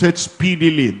executed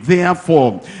speedily.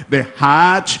 Therefore, the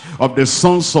heart of the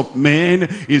sons of men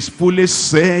is fully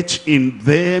set in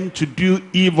them to do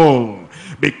evil.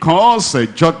 Because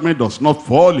judgment does not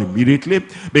fall immediately,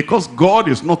 because God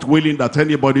is not willing that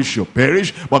anybody should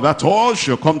perish, but that all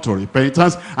should come to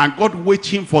repentance, and God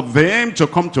waiting for them to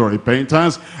come to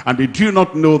repentance, and they do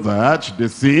not know that. They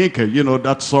think,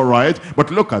 that's all right. But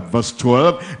look at verse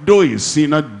 12. Though a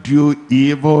sinner do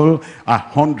evil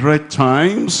 100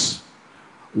 times,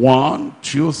 1,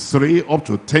 2, 3, up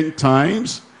to 10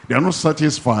 times, they are not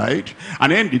satisfied.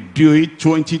 And then they do it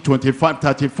 20, 25,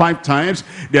 35 times.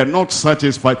 They are not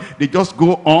satisfied. They just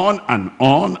go on and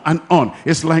on and on.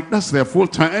 It's like that's their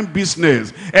full-time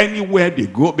business. Anywhere they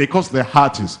go, because their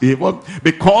heart is evil,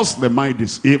 because their mind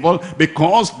is evil,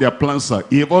 because their plans are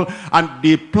evil, and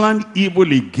they plan evil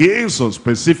against some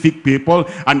specific people.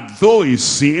 And though a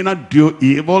sinner do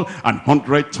evil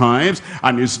 100 times,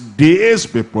 and his days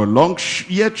be prolonged,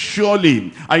 yet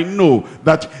surely I know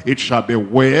that it shall be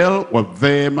well with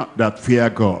them that fear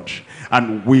God,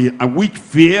 and which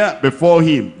fear before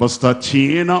him. Verse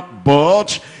 13,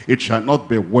 but it shall not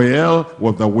be well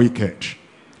with the wicked.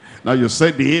 Now you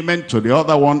said the amen to the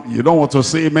other one. You don't want to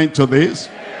say amen to this?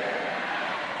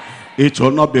 It will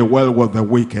not be well with the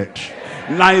wicked.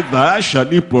 Neither shall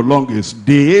he prolong his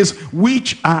days,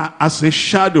 which are as a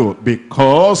shadow,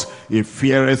 because he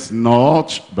feareth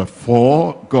not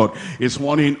before God. It's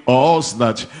warning us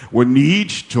that we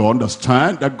need to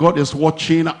understand that God is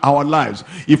watching our lives.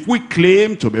 If we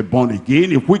claim to be born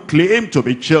again, if we claim to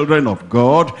be children of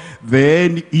God,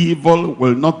 then evil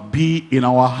will not be in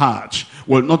our heart,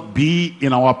 will not be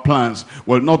in our plans,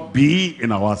 will not be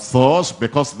in our thoughts,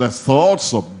 because the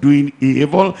thoughts of doing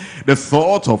evil, the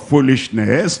thought of foolishness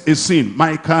is sin.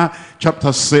 Micah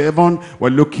chapter 7, we're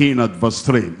looking at verse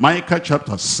 3. Micah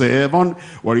chapter 7,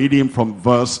 we're reading from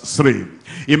verse 3.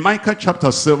 In Micah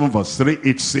chapter 7 verse 3,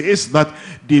 it says that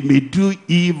they may do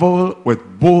evil with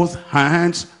both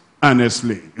hands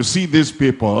earnestly. You see, these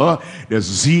people, they're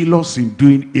zealous in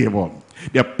doing evil.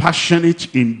 They're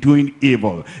passionate in doing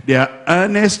evil. They are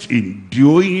earnest in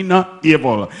doing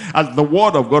evil. As the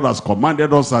word of God has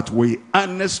commanded us that we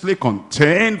earnestly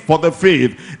contend for the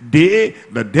faith, the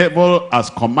devil has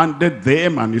commanded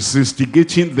them and is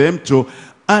instigating them to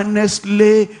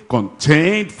earnestly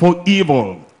contend for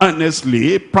evil.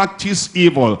 Earnestly practice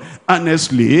evil.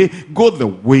 Earnestly go the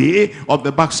way of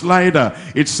the backslider.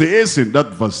 It says in that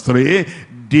verse 3,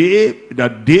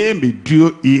 that they may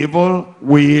do evil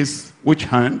with which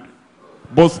hand?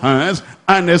 Both hands,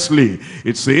 earnestly.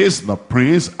 It says the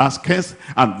prince asketh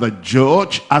and the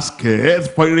judge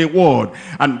asketh for a reward,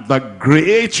 and the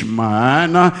great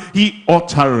man he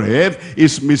uttereth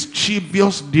his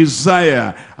mischievous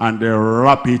desire, and they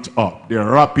wrap it up. They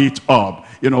wrap it up.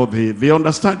 You know, they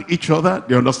understand each other.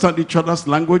 They understand each other's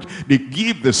language. They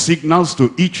give the signals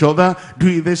to each other. Do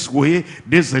it this way.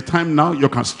 This is the time now. You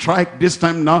can strike this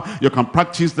time now. You can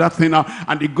practice that thing now.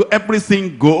 And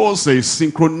everything goes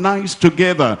synchronized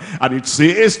together. And it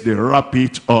says they wrap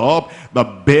it up. The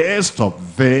best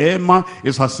of them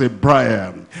is as a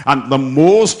briar, and the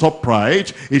most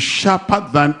upright is sharper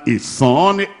than a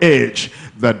thorn edge.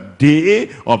 The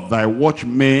day of thy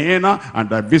watchmen and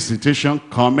thy visitation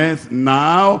cometh,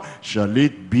 now shall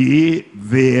it be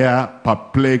their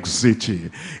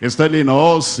perplexity. It's telling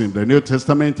us in the New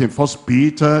Testament in 1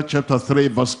 Peter chapter 3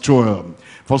 verse 12.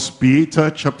 1 Peter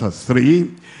chapter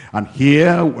 3, and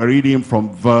here we're reading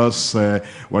from verse 12.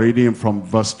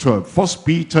 1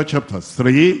 Peter chapter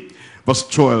 3 verse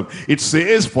 12, it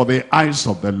says, for the eyes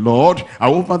of the Lord are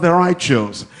over the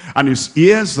righteous, and his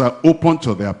ears are open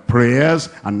to their prayers.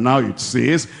 And now it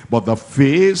says, but the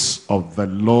face of the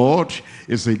Lord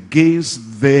is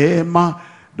against them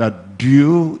that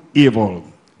do evil.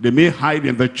 They may hide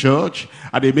in the church,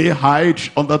 and they may hide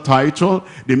on the title,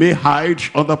 they may hide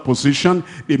on the position,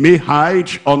 they may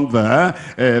hide on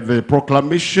the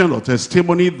proclamation or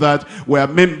testimony that we are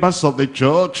members of the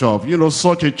church, of, you know,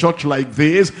 such a church like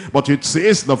this. But it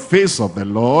says the face of the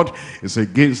Lord is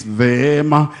against them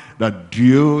that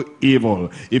do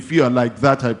evil. If you are like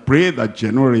that, I pray that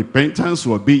genuine repentance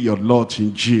will be your lot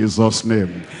in Jesus'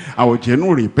 name. Our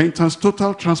genuine repentance,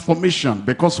 total transformation.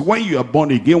 Because when you are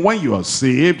born again, when you are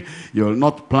saved, you will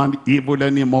not plan evil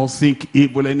anymore, think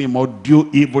evil anymore, do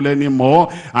evil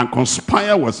anymore, and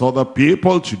conspire with other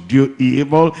people to do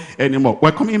evil anymore.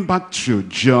 We're coming back to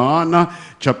John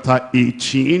chapter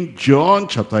 18. John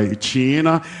chapter 18.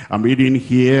 I'm reading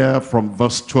here from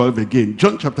verse 12 again.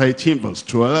 John chapter 18 verse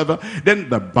 12. Then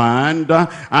the band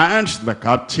and the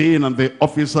captain and the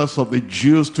officers of the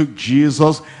Jews took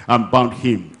Jesus and bound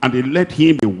him. And they led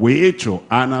him away to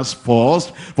Annas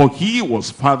first, for he was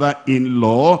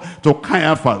father-in-law to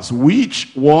Caiaphas,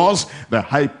 which was the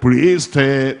high priest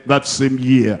that same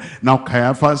year. Now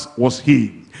Caiaphas was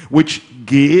he which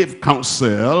gave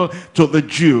counsel to the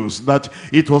Jews that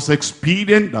it was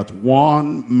expedient that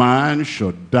one man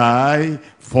should die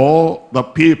for the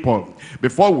people.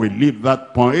 Before we leave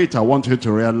that point, I want you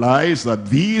to realize that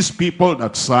these people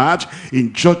that sat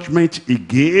in judgment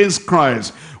against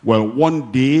Christ will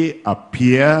one day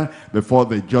appear before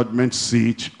the judgment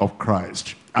seat of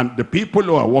Christ. And the people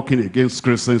who are working against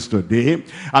Christians today,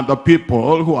 and the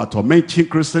people who are tormenting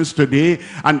Christians today,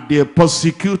 and they're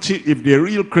persecuting, if they're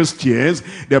real Christians,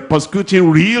 they're persecuting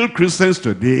real Christians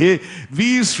today,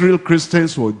 these real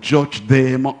Christians will judge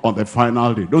them on the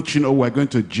final day. Don't you know we're going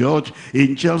to judge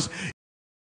angels?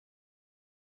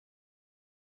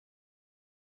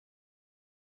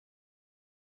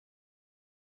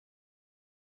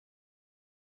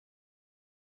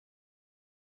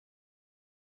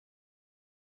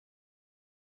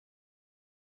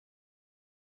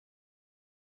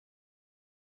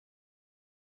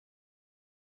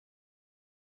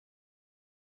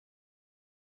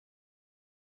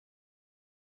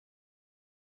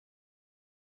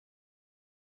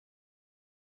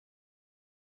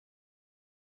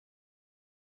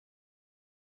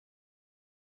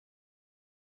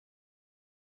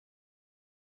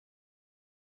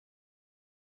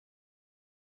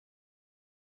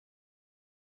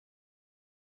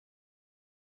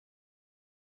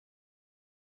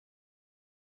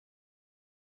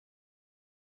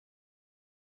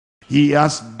 He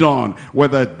has done,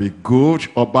 whether it be good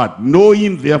or bad.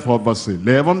 Knowing therefore, verse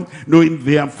 11, knowing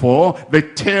therefore the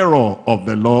terror of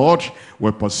the Lord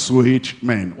will persuade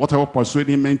men. What are we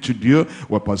persuading men to do?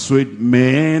 Will persuade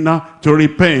men to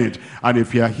repent. And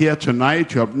if you are here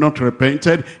tonight, you have not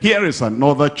repented, here is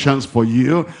another chance for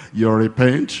you. You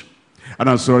repent. And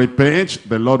as you repent,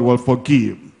 the Lord will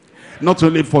forgive. Not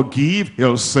only forgive,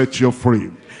 he'll set you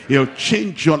free. He'll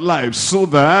change your life so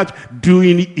that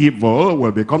doing evil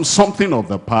will become something of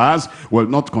the past, will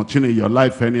not continue your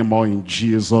life anymore in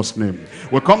Jesus' name.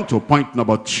 We'll come to point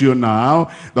number 2 now,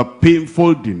 the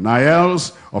painful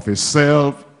denials of a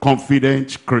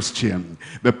self-confident Christian.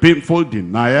 The painful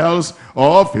denials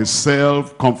of a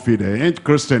self-confident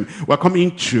Christian. We're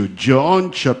coming to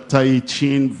John chapter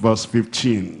 18 verse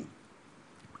 15.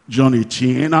 John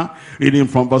 18, reading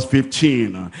from verse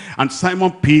 15. And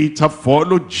Simon Peter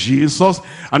followed Jesus,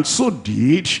 and so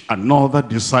did another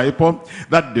disciple.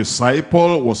 That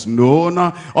disciple was known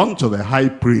unto the high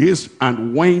priest,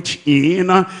 and went in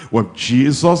with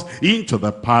Jesus into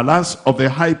the palace of the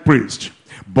high priest.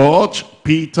 But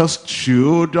Peter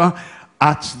stood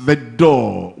at the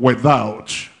door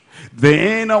without.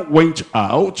 Then went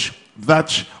out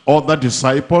that other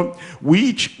disciple,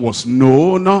 which was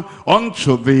known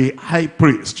unto the high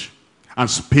priest, and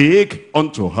spake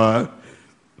unto her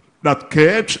that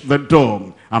kept the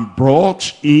door, and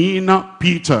brought in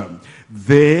Peter.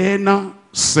 Then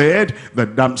said the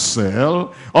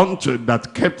damsel unto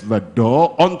that kept the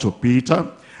door unto Peter,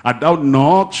 art thou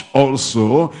not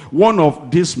also one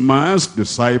of this man's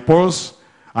disciples?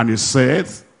 And he said,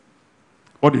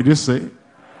 what did he say?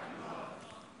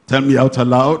 Tell me out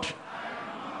aloud.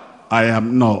 I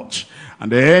am not. And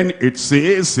then it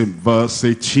says in verse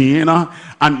 18,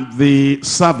 and the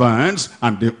servants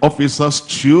and the officers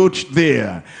stood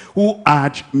there, who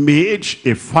had made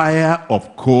a fire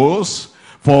of coals,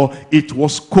 for it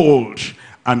was cold,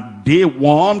 and they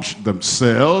warmed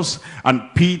themselves. And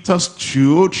Peter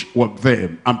stood with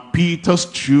them, and Peter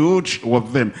stood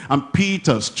with them, and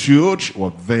Peter stood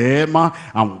with them,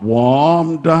 and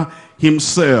warmed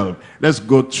himself. Let's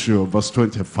go to verse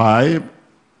 25.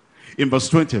 In verse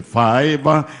 25,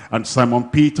 and Simon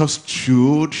Peter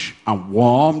stood and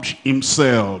warmed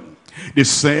himself. They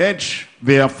said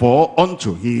therefore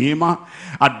unto him,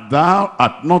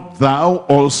 art not thou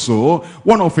also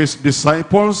one of his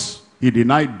disciples? He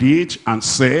denied it and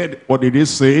said, what did he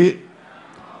say?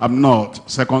 I'm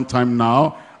not. Second time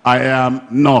now, I am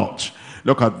not.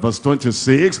 Look at verse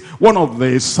 26. One of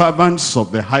the servants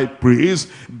of the high priest,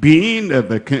 being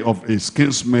the king of his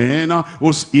kinsmen,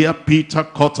 whose ear Peter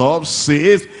cut off,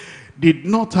 says, did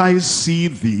not I see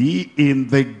thee in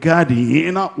the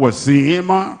garden with him?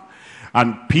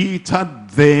 And Peter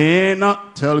then,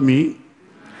 tell me,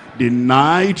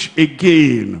 denied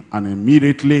again, and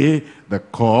immediately the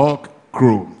cock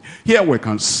crowed. Here we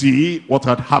can see what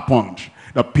had happened.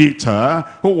 That Peter,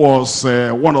 who was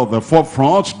one of the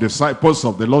forefront disciples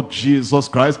of the Lord Jesus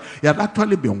Christ, he had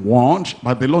actually been warned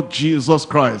by the Lord Jesus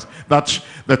Christ that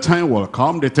the time will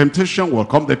come, the temptation will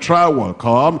come, the trial will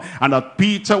come, and that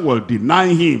Peter will deny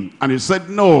him. And he said,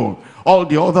 no, all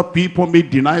the other people may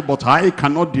deny, but I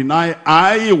cannot deny.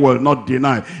 I will not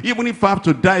deny. Even if I have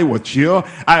to die with you,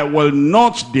 I will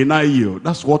not deny you.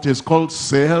 That's what is called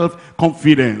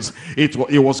self-confidence.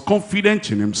 He was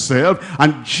confident in himself,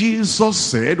 and Jesus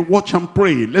said, watch and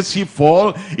pray, lest ye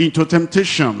fall into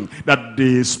temptation. That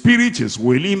the spirit is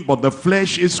willing, but the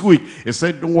flesh is weak. He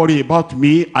said, don't worry about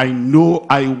me. I know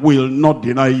I will not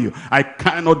deny you. I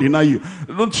cannot deny you.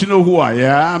 Don't you know who I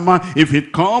am? If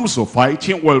it comes to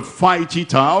fighting, we'll fight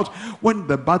it out. When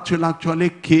the battle actually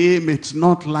came, it's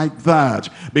not like that,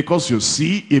 because you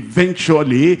see,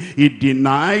 eventually he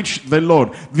denied the Lord.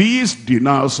 These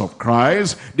denials of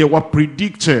Christ, they were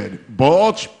predicted,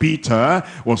 but Peter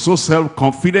was so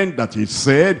self-confident that he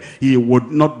said he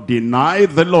would not deny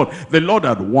the Lord. The Lord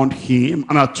had warned him,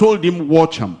 and I told him,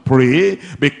 watch and pray,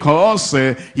 because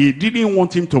he didn't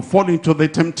want him to fall into the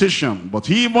temptation. But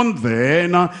even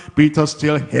then, Peter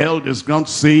still held his ground,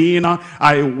 saying,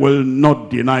 I will not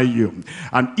deny you.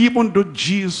 And even though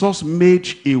Jesus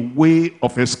made a way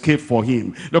of escape for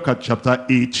him, look at chapter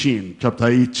 18. Chapter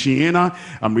 18,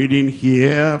 I'm reading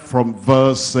here from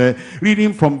verse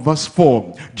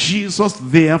 4. Jesus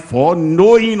therefore,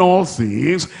 knowing all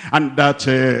things, and that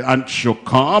and should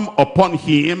come upon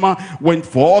him, went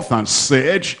forth and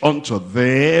said unto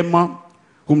them,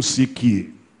 whom seek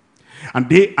ye? And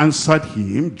they answered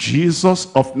him, Jesus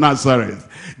of Nazareth.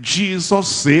 Jesus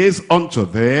says unto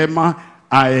them,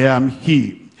 I am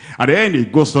he. And then he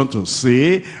goes on to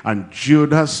say, and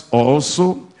Judas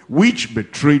also, which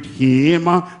betrayed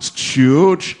him,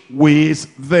 stood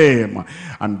with them.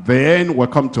 And then we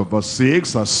come to verse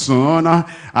 6. As soon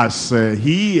as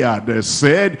he had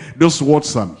said those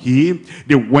words and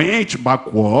they went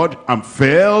backward and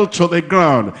fell to the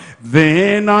ground.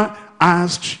 Then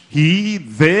asked he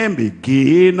them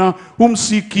again, whom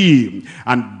seek ye?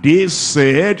 And they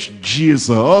said,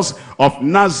 Jesus of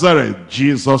Nazareth.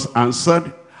 Jesus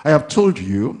answered, I have told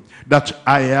you that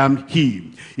I am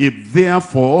he. If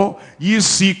therefore ye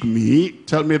seek me,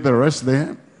 tell me the rest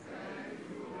there.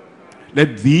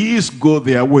 Let these go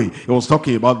their way. He was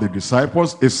talking about the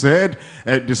disciples. He said,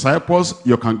 disciples,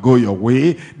 you can go your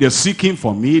way. They're seeking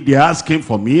for me, they're asking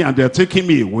for me, and they're taking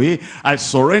me away. I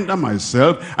surrender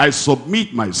myself, I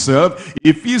submit myself.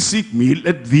 If you seek me,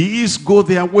 let these go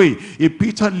their way. If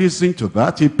Peter listened to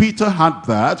that, if Peter had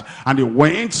that, and he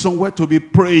went somewhere to be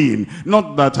praying,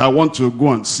 not that I want to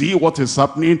go and see what is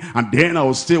happening, and then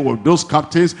I'll stay with those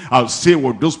captains, I'll stay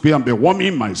with those people and be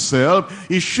warming myself.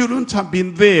 He shouldn't have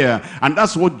been there. And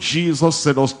that's what Jesus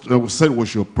said we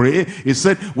should pray. He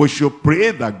said we should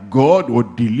pray that God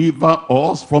will deliver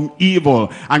us from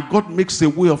evil. And God makes a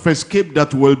way of escape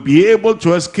that we'll be able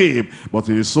to escape. But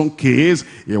in his own case,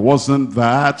 he wasn't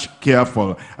that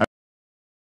careful.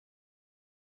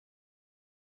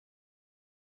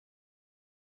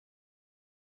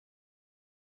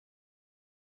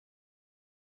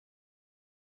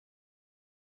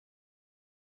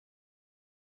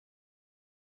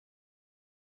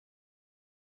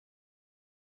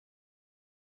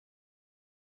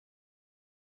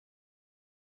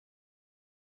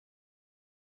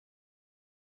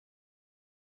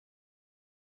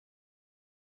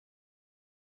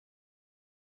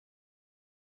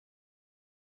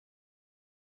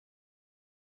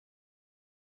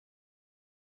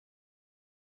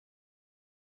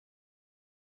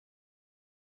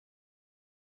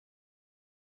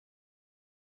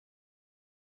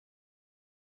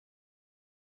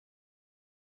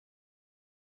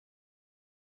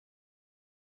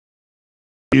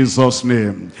 Jesus'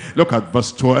 name. Look at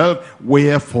verse 12.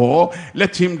 Wherefore,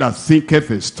 let him that thinketh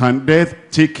he standeth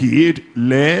take heed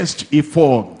lest he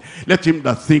fall. Let him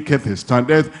that thinketh he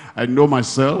standeth. I know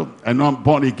myself, I know I'm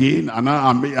born again, and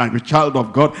I'm a child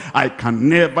of God. I can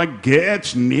never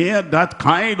get near that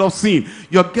kind of thing.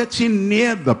 You're getting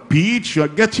near the pitch, you're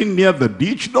getting near the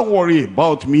ditch. Don't worry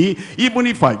about me. Even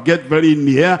if I get very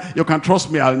near, you can trust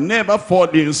me, I'll never fall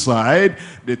inside.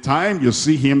 The time you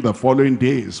see him the following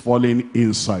day is falling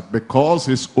inside, because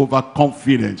he's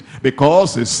overconfident,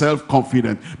 because he's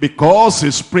self-confident, because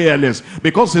he's prayerless,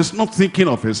 because he's not thinking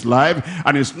of his life,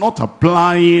 and he's not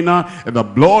applying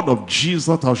the blood of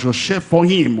Jesus that shall shed for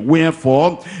him.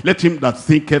 Wherefore, let him that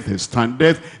thinketh he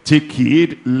standeth take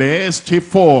heed lest he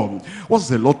fall. What's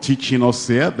the Lord teaching us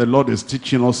here? The Lord is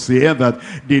teaching us here that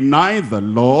denying the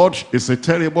Lord is a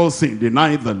terrible thing.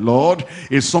 Denying the Lord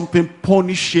is something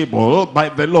punishable by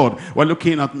the Lord. We're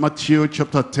looking at Matthew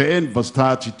chapter 10 verse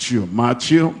 32.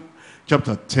 Matthew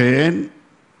chapter 10,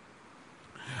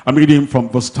 I'm reading from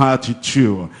verse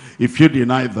 32. If you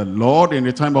deny the Lord in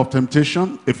a time of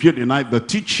temptation, if you deny the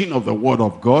teaching of the word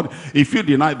of God, if you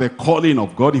deny the calling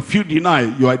of God, if you deny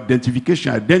your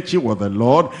identity with the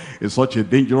Lord, it's such a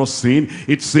dangerous sin.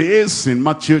 It says in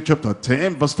Matthew chapter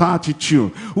 10 verse 32,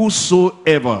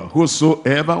 whosoever,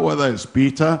 whether it's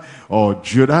Peter or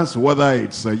Judas, whether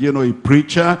it's a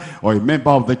preacher or a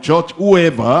member of the church,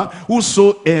 whosoever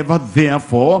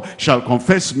therefore shall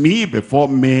confess me before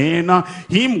men,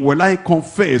 him will I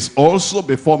confess also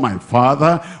before my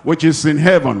Father which is in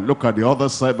heaven. Look at the other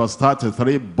side, verse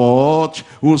 33. But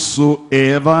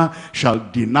whosoever shall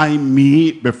deny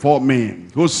me before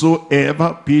men,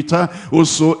 whosoever, Peter,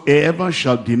 whosoever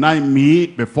shall deny me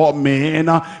before men,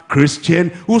 Christian,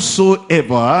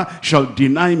 whosoever shall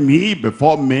deny me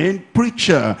before men,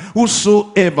 preacher,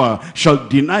 whosoever shall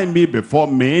deny me before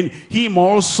men, him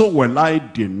also will I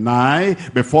deny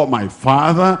before my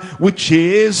Father which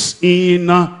is in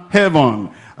heaven.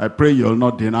 I pray you'll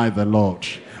not deny the Lord.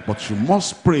 But you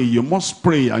must pray, and you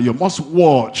must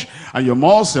watch, and you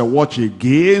must watch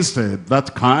against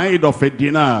that kind of a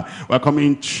denial. We're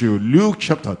coming to Luke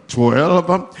chapter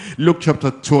 12. Luke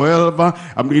chapter 12,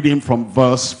 I'm reading from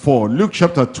verse 4. Luke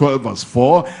chapter 12 verse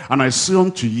 4. And I say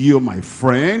unto you, my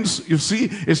friends, you see,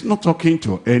 it's not talking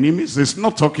to enemies, it's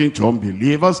not talking to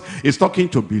unbelievers, it's talking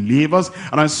to believers.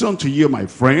 And I say unto you, my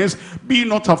friends, be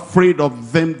not afraid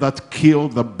of them that kill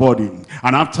the body,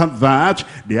 and after that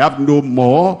they have no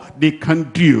more they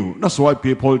can do. That's why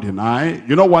people deny.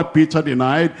 You know what Peter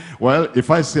denied? Well,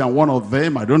 if I say I'm one of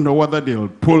them, I don't know whether they'll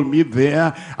pull me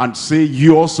there and say,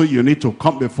 you also, you need to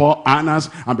come before Annas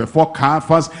and before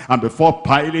Caiaphas and before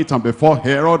Pilate and before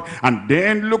Herod, and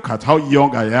then look at how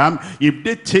young I am. If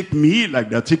they take me like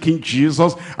they're taking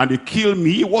Jesus and they kill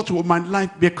me, what will my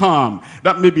life become?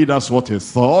 Maybe that's what he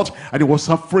thought, and he was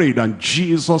afraid. And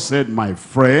Jesus said, my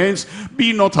friends,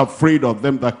 be not afraid of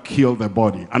them that kill the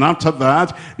body, and after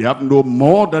that they have no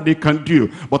more that they can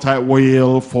do. But I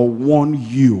will forewarn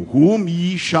you, whom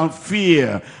ye shall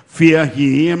fear. Fear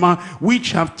him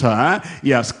which after he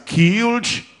has killed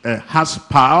has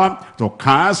power to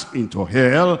cast into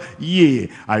hell. Yea,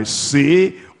 I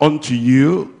say unto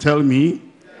you, tell me,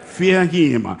 fear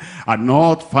him. And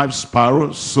not 5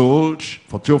 sparrows sold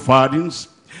for 2 farthings,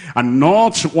 and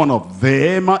not one of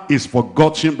them is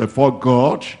forgotten before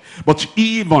God, but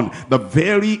even the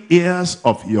very hairs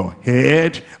of your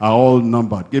head are all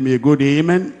numbered. Give me a good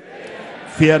amen.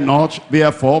 Fear not,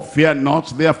 therefore, fear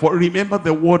not, therefore. Remember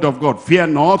the word of God. Fear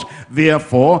not,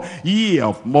 therefore, ye are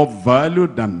of more value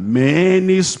than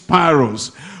many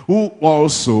sparrows. Who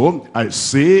also, I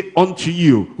say unto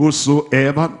you,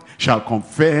 whosoever shall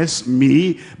confess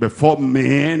me before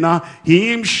men,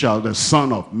 him shall the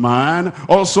Son of Man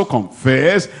also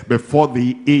confess before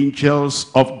the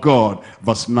angels of God.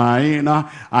 Verse 9,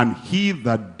 and he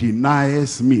that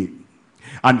denies me,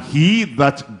 and he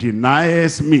that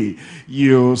denies me.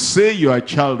 You say you are a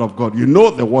child of God, you know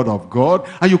the word of God,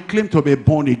 and you claim to be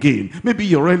born again. Maybe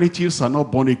your relatives are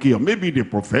not born again, maybe they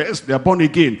profess they are born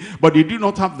again, but they do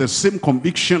not have the same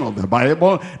conviction of the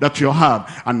Bible that you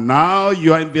have. And now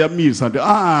you are in their midst,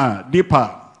 and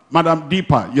Deeper, Madam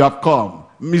Deeper, you have come.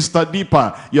 Mr.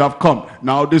 Deeper, you have come.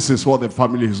 Now this is what the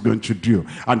family is going to do.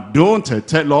 And don't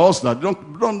tell us that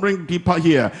don't bring Deeper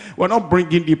here. We're not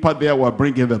bringing Deeper there, we're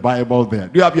bringing the Bible there.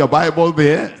 Do you have your Bible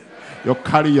there? You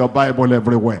carry your Bible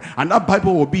everywhere, and that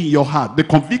Bible will be in your heart. The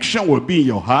conviction will be in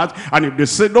your heart. And if they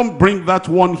say don't bring that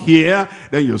one here,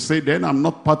 then you say, then I'm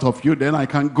not part of you, then I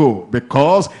can't go,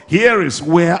 because here is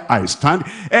where I stand.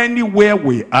 Anywhere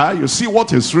we are, you see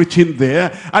what is written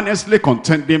there, earnestly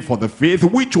contending for the faith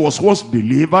which was once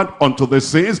delivered unto the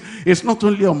saints. It's not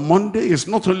only on Monday, it's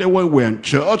not only when we're in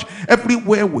church.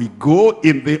 Everywhere we go,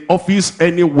 in the office,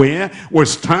 anywhere, we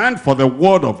stand for the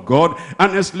word of God,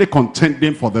 earnestly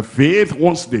contending for the faith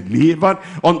once delivered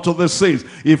unto the saints.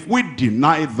 If we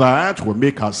deny that, we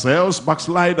make ourselves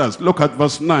backsliders. Look at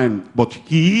verse 9. But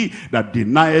he that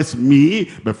denies me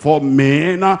before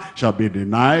men shall be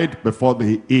denied before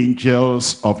the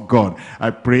angels of God.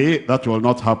 I pray that will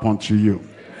not happen to you.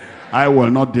 I will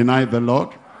not deny the Lord.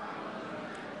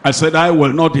 I said I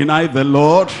will not deny the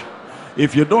Lord.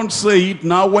 If you don't say it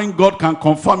now, when God can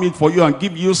confirm it for you and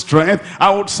give you strength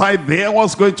outside there,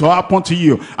 what's going to happen to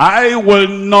you? I will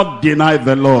not deny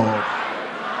the Lord.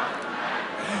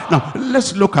 Now,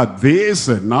 let's look at this.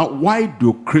 Now, why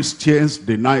do Christians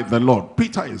deny the Lord?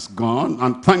 Peter is gone,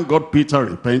 and thank God Peter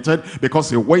repented, because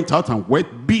he went out and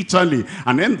wept bitterly.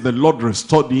 And then the Lord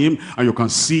restored him, and you can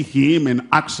see him in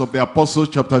Acts of the Apostles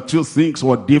chapter 2. Things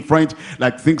were different,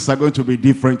 like things are going to be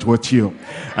different with you.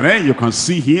 And then you can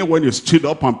see him when he stood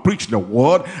up and preached the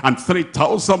word, and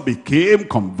 3,000 became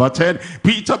converted.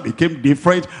 Peter became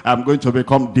different. I'm going to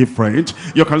become different.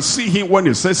 You can see him when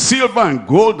he says, silver and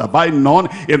gold have I none,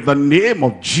 in the name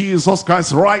of Jesus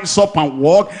Christ, rise up and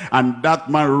walk. And that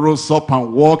man rose up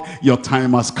and walked. Your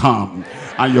time has come.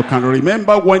 And you can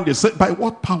remember when they said, by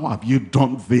what power have you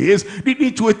done this?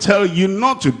 Didn't we tell you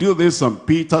not to do this? And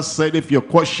Peter said, if you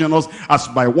question us as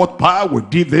by what power we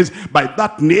did this, by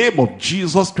that name of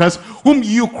Jesus Christ, whom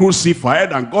you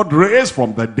crucified and God raised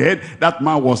from the dead. That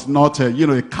man was not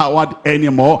a coward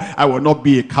anymore. I will not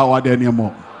be a coward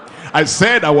anymore. I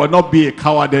said I will not be a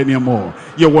coward anymore.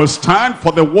 You will stand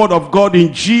for the word of God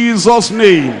in Jesus'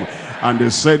 name. And they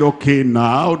said, okay,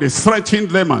 now. They threatened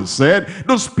them and said,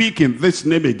 don't speak in this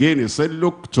name again. He said,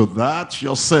 look to that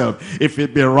yourself. If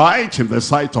it be right in the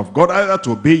sight of God, either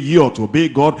to obey you or to obey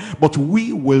God, but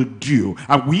we will do,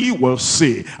 and we will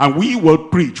say, and we will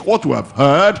preach what we have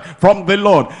heard from the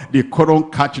Lord. They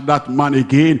couldn't catch that man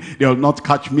again. They will not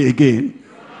catch me again.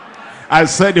 I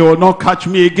said they will not catch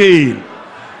me again.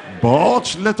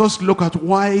 But let us look at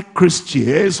why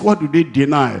Christians, what do they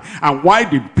deny? And why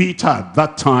did Peter at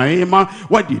that time,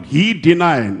 why did he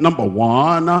deny? Number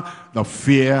one, the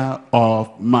fear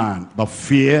of man. The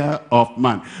fear of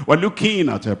man. We're looking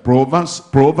at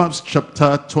Proverbs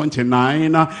chapter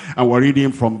 29, and we're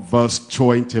reading from verse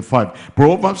 25.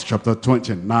 Proverbs chapter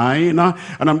 29,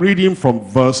 and I'm reading from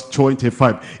verse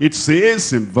 25. It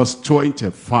says in verse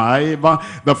 25,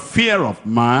 the fear of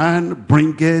man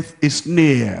bringeth a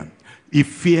snare. He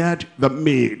feared the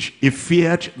maid, he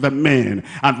feared the man,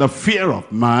 and the fear of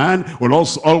man will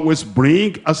also always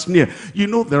bring a snare. You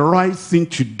know the right thing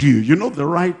to do, you know the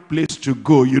right place to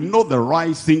go, you know the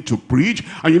right thing to preach,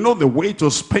 and you know the way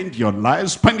to spend your life,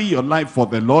 spending your life for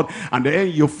the Lord, and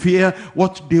then you fear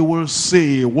what they will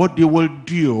say, what they will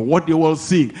do, what they will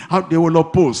think, how they will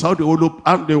oppose, how they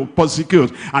will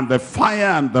persecute, and the fire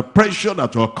and the pressure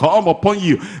that will come upon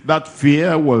you. That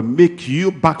fear will make you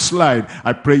backslide.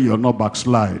 I pray you're not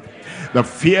backslide. The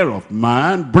fear of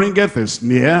man bringeth a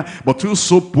snare, but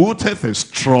whoso putteth his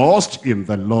trust in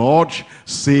the Lord,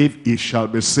 save he shall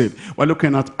be saved. We're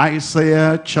looking at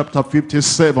Isaiah chapter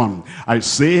 57.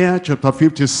 Isaiah chapter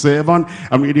 57,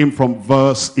 I'm reading from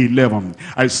verse 11.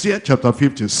 Isaiah chapter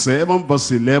 57,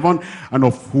 verse 11, and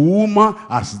of whom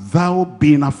hast thou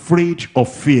been afraid or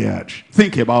feared?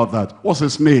 Think about that. What's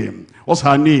his name? What's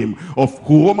her name? Of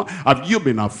whom have you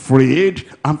been afraid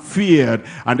and feared?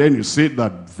 And then you say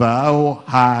that thou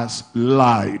hast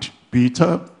lied.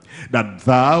 Peter, that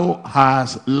thou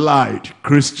hast lied.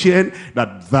 Christian,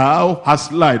 that thou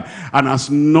hast lied, and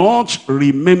hast not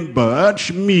remembered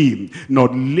me, nor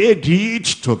laid it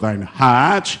to thine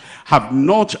heart. Have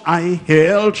not I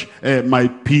held my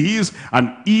peace,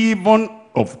 and even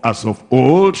as of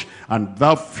old, and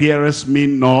thou fearest me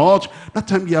not? That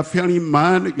time you are fearing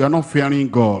man, you are not fearing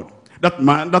God.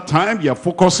 That time you are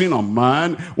focusing on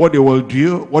man, what they will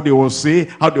do, what they will say,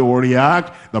 how they will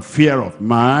react. The fear of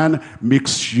man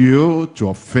makes you to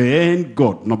offend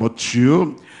God. Number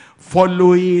two,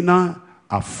 following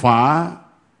afar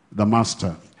the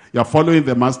master. You are following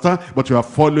the master, but you are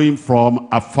following from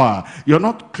afar. You're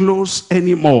not close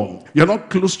anymore. You're not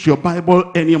close to your Bible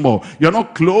anymore. You're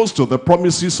not close to the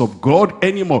promises of God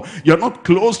anymore. You're not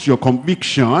close to your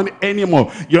conviction anymore.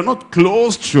 You're not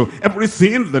close to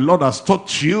everything the Lord has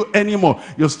taught you anymore.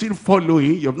 You're still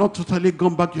following. You've not totally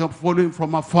gone back. You're following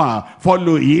from afar.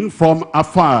 Following from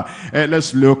afar.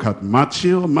 Let's look at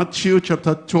Matthew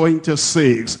chapter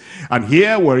 26. And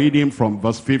here we're reading from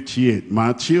verse 58.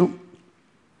 Matthew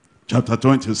chapter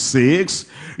 26,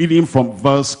 reading from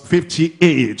verse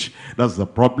 58. That's the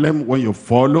problem when you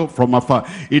follow from afar.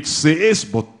 It says,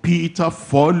 but Peter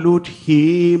followed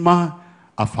him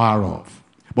afar off.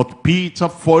 But Peter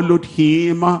followed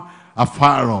him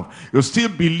afar off. You still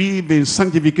believe in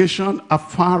sanctification?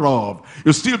 Afar off.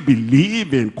 You still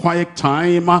believe in quiet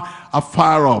time?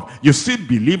 Afar off. You still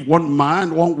believe one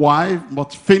man, one wife,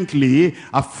 but faintly?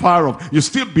 Afar off. You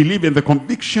still believe in the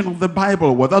conviction of the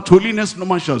Bible? Without holiness no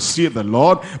man shall see the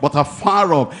Lord, but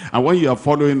afar off. And when you are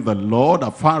following the Lord,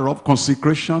 afar off,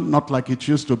 consecration not like it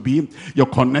used to be, your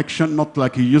connection not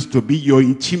like it used to be, your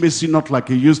intimacy not like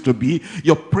it used to be,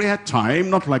 your prayer time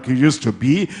not like it used to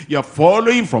be, you're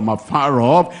following from afar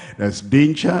off. There's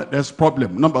danger, there's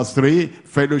problem. Number three,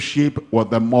 fellowship with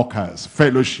the mockers.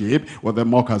 Fellowship with the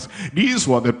mockers. These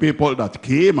were the people that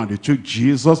came and they took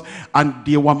Jesus and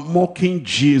they were mocking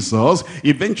Jesus.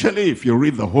 Eventually, if you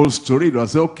read the whole story, it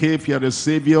was okay, if you're the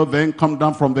Savior, then come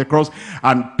down from the cross.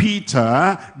 And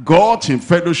Peter got in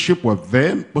fellowship with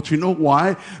them. But you know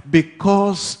why?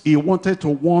 Because he wanted to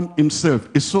warm himself.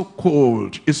 It's so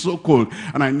cold. It's so cold.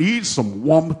 And I need some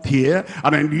warmth here.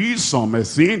 And I need some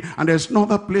thing. And there's no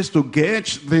other place to get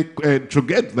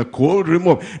the cold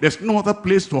removed. There's no other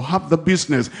place to have the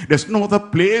business. There's no other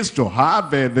place to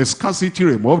have the scarcity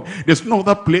removed. There's no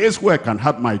other place where I can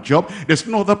have my job. There's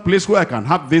no other place where I can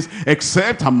have this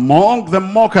except among the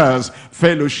mockers.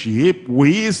 Fellowship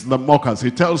with the mockers. He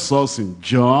tells us in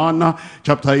John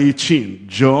chapter 18.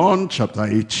 John chapter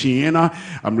 18.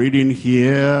 I'm reading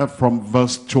here from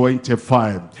verse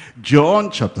 25.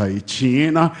 John chapter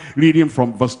 18, reading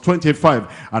from verse 25.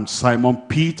 And Simon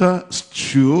Peter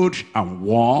stood and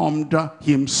warmed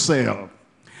himself.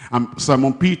 And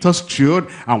Simon Peter stood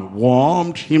and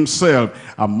warmed himself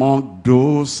among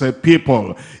those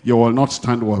people. You will not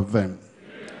stand with them.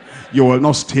 You will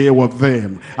not stay with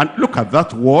them. And look at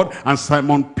that word. And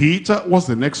Simon Peter, what's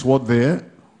the next word there?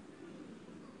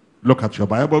 Look at your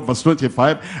Bible, verse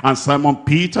 25. And Simon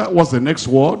Peter, what's the next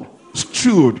word?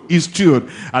 Stood. He stood.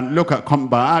 And come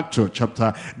back to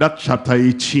chapter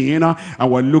 18, and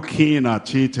we're looking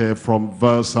at it from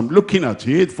verse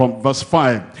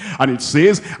 5. And it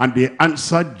says, and they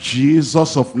answered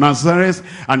Jesus of Nazareth,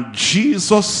 and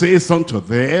Jesus says unto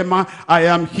them, I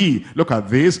am he. Look at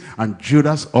this. And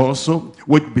Judas also,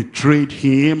 which betrayed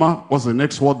him, what's the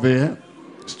next word there?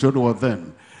 Stood with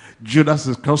them. Judas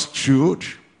is called stood,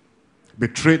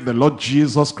 betrayed the Lord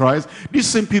Jesus Christ. These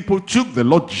same people took the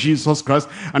Lord Jesus Christ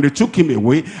and they took him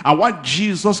away. And while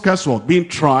Jesus Christ was being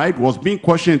tried, was being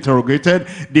questioned, interrogated,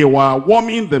 they were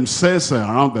warming themselves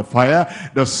around the fire.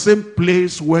 The same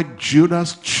place where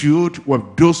Judas stood with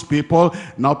those people.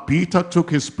 Now Peter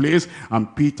took his place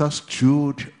and Peter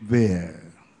stood there.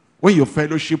 When you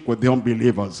fellowship with the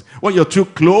unbelievers, when you're too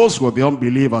close with the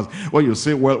unbelievers, when you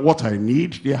say, well, what I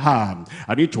need, they have.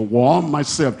 I need to warm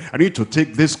myself. I need to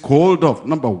take this cold off.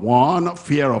 Number one,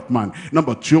 fear of man.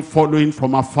 Number two, following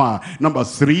from afar. Number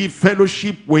three,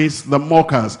 fellowship with the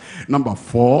mockers. Number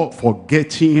four,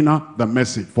 forgetting the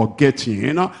message.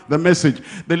 Forgetting the message.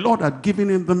 The Lord had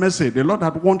given him the message. The Lord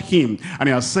had warned him. And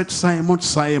he has said, Simon,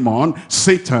 Simon,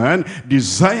 Satan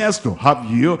desires to have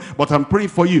you, but I'm praying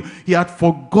for you. He had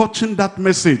forgotten that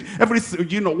message. Everything,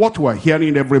 you know, what we're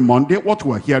hearing every Monday, what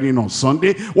we're hearing on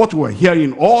Sunday, what we're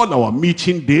hearing all our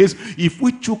meeting days, if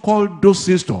we took all those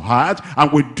things to heart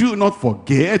and we do not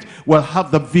forget, we'll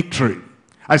have the victory.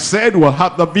 I said we'll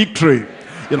have the victory.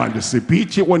 You know, it's a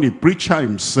pity when a preacher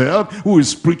himself, who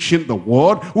is preaching the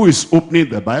word, who is opening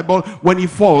the Bible, when he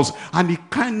falls and he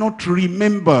cannot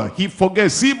remember, he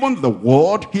forgets even the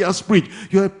word he has preached.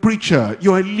 You're a preacher,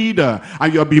 you're a leader,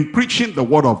 and you have been preaching the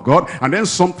word of God, and then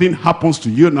something happens to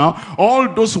you now.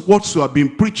 All those words you have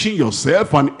been preaching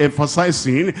yourself and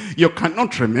emphasizing, you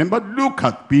cannot remember. Look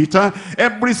at Peter.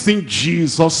 Everything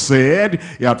Jesus said,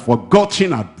 he had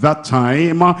forgotten at that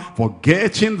time,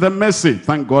 forgetting the message.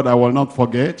 Thank God I will not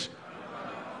forget.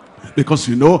 Because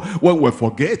you know, when we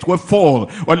forget, we fall.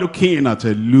 We're looking at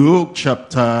Luke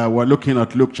chapter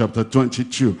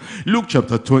 22. Luke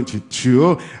chapter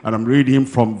 22, and I'm reading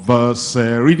from verse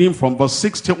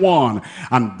 61.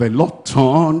 And the Lord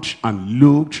turned and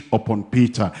looked upon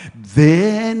Peter.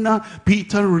 Then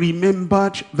Peter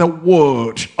remembered the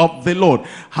word of the Lord,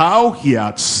 how he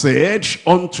had said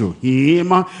unto him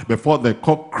before the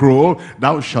cock crow,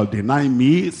 thou shalt deny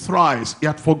me thrice. He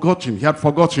had forgotten.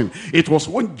 It was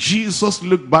when Jesus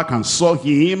looked back and saw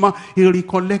him, he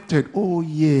recollected, oh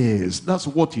yes, that's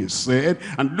what he said.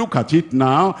 And look at it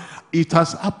now. It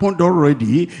has happened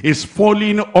already. It's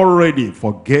falling already.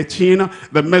 Forgetting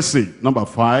the message. Number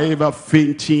 5,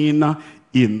 fainting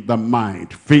in the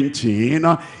mind. Fainting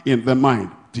in the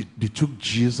mind. They took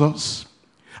Jesus.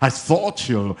 I thought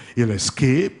he'll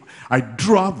escape. I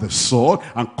drew out the sword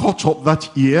and cut off that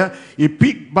ear. He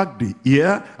picked back the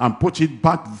ear and put it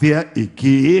back there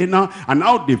again. And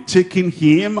now they've taken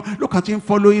him. Look at him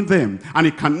following them. And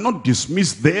he cannot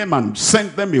dismiss them and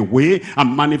send them away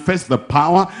and manifest the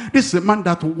power. This is a man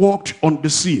that walked on the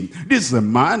sea. This is a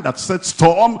man that said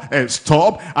stop,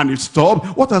 and it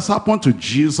stopped. What has happened to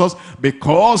Jesus?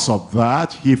 Because of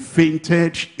that, he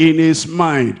fainted in his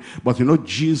mind. But you know,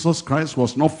 Jesus Christ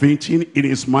was not fainting in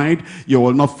his mind. You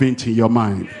will not faint in your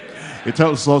mind. It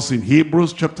tells us in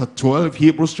Hebrews chapter 12,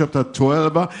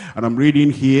 and I'm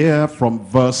reading here from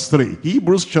verse 3.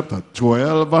 Hebrews chapter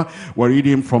 12, we're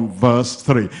reading from verse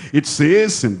 3. It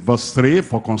says in verse 3,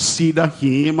 for consider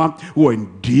him who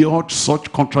endured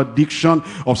such contradiction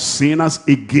of sinners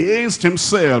against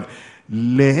himself,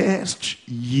 lest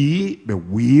ye be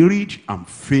wearied and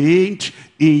faint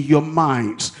in your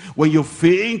minds. When you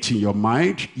faint in your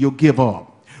mind, you give up.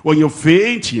 When you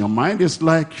faint in your mind, it's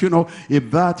like, you know,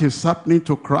 if that is happening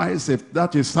to Christ, if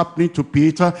that is happening to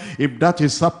Peter, if that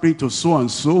is happening to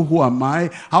so-and-so, who am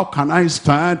I? How can I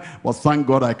stand? Well, thank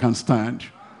God I can stand.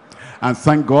 And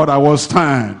thank God I will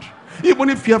stand. Even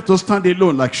if you have to stand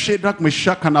alone, like Shadrach,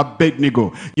 Meshach, and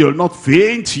Abednego, you'll not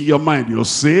faint in your mind. You'll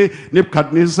say,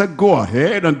 Nebuchadnezzar, go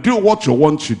ahead and do what you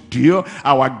want to do.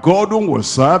 Our God whom we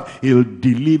serve, he'll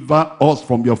deliver us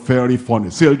from your fiery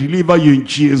furnace. He'll deliver you in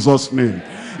Jesus' name.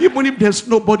 Even if there's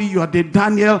nobody, you are the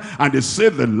Daniel, and they say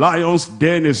the lion's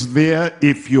den is there.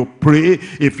 If you pray,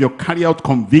 if you carry out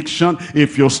conviction,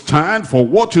 if you stand for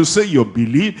what you say you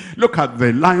believe, look at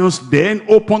the lion's den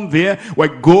open there.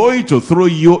 We're going to throw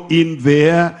you in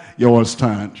there. You will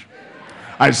stand.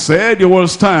 I said you will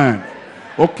stand.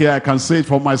 Okay, I can say it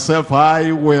for myself.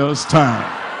 I will stand.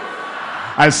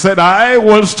 I said I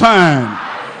will stand.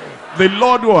 The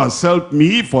Lord who has helped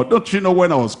me, for don't you know,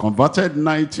 when I was converted in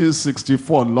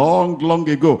 1964, long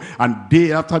ago, and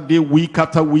day after day, week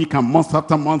after week, and month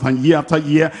after month, and year after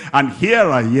year, and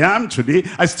here I am today.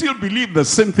 I still believe the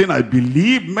same thing I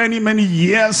believed many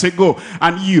years ago.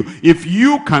 And you, if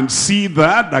you can see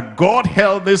that God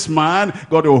held this man,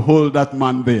 God will hold that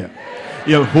man there.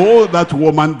 He'll hold that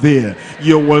woman there.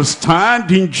 You will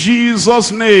stand in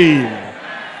Jesus' name.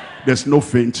 There's no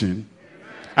fainting.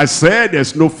 I said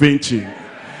there's no fainting.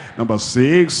 Number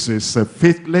 6 is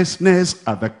faithlessness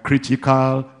at the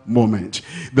critical moment.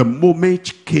 The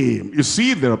moment came. You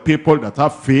see, there are people that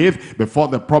have faith before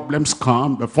the problems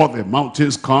come, before the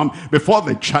mountains come, before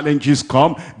the challenges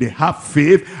come. They have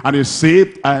faith, and they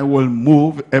say, I will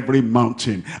move every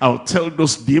mountain. I'll tell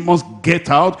those demons, get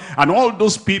out. And all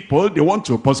those people, they want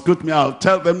to persecute me. I'll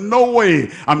tell them, no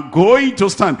way, I'm going to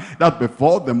stand. That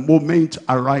before the moment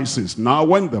arises. Now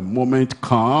when the moment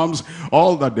comes,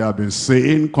 all that they have been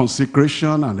saying,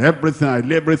 consecration and everything, I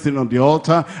lay everything on the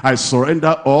altar, I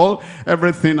surrender all,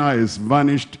 everything now is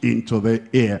vanished into the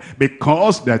air.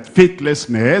 Because that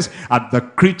faithlessness at the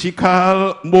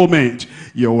critical moment,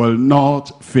 you will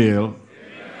not fail.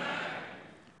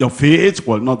 Your faith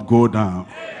will not go down.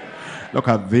 Look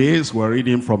at this. We're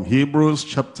reading from Hebrews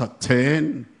chapter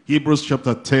 10. Hebrews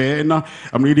chapter 10.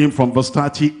 I'm reading from verse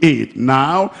 38.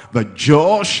 Now the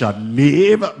just shall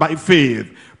live by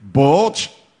faith. But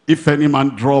if any man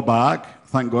draw back,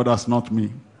 thank God that's not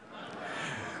me.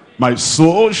 My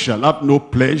soul shall have no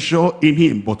pleasure in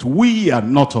him. But we are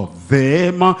not of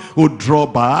them who draw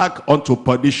back unto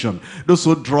perdition. Those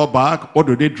who draw back, what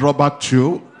do they draw back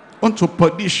to? Unto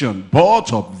perdition.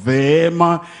 But of them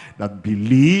that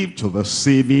believe to the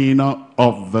saving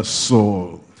of the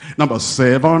soul. Number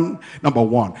seven, number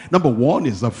one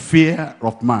is the fear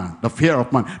of man. The fear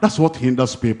of man. That's what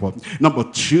hinders people. Number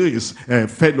two is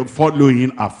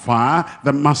following afar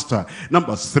the master.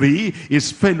 Number three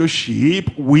is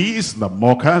fellowship with the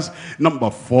mockers.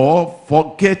 Number four,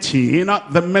 forgetting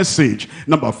the message.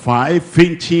 Number five,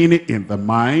 fainting in the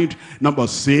mind. Number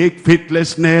six,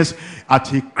 faithlessness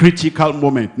at a critical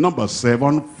moment. Number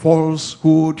seven,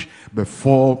 falsehood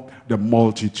before the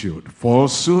multitude.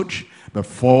 Falsehood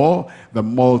before the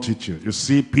multitude. You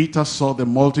see, Peter saw the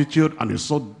multitude, and he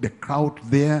saw the crowd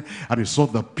there, and he saw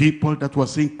the people that were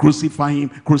saying, crucify him,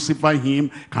 crucify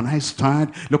him. Can I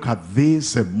stand? Look at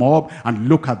this mob, and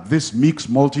look at this mixed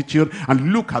multitude,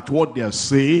 and look at what they are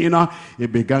saying. He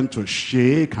began to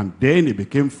shake, and then he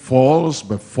became false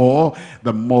before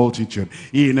the multitude.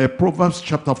 In Proverbs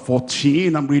chapter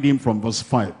 14, I'm reading from verse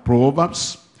 5.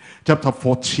 Proverbs chapter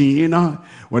 14,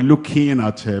 we're looking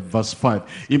at verse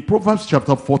 5. In Proverbs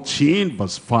chapter 14,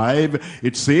 verse 5,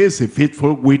 it says, a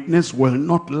faithful witness will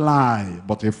not lie,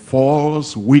 but a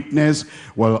false witness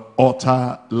will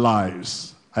utter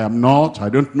lies. I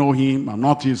don't know him, I'm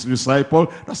not his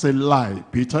disciple. That's a lie,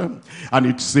 Peter. And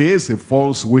it says a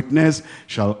false witness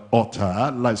shall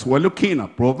utter lies. We're looking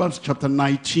at Proverbs chapter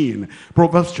 19.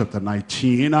 Proverbs chapter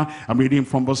 19, I'm reading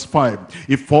from verse 5.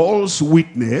 A false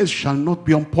witness shall not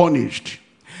be unpunished,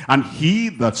 and he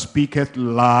that speaketh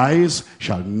lies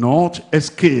shall not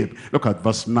escape. Look at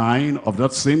verse 9 of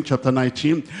that same chapter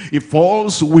 19. A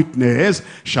false witness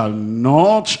shall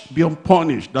not be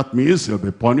unpunished. That means he'll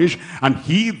be punished. And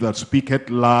he that speaketh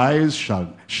lies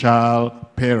shall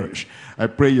perish. I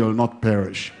pray you'll not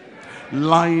perish.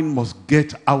 Lying must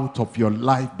get out of your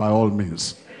life by all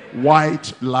means.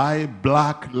 White lie,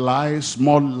 black lie,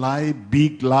 small lie,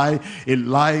 big lie, a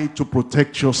lie to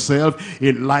protect yourself,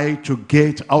 a lie to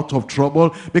get out of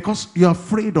trouble, because you're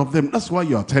afraid of them. That's why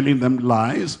you're telling them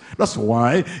lies. That's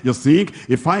why you think,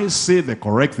 if I say the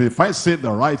correct thing, if I say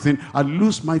the right thing, I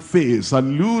lose my face, I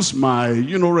lose my,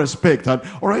 respect. And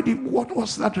already, what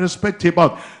was that respect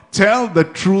about? Tell the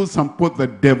truth and put the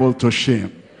devil to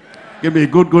shame. Give me a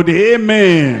good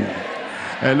amen.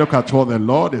 Look at what the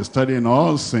Lord is telling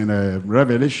us in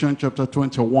Revelation chapter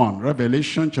 21.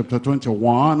 Revelation chapter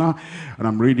 21, and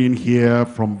I'm reading here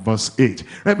from verse 8.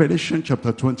 Revelation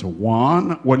chapter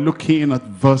 21, we're looking at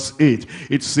verse 8.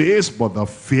 It says, but the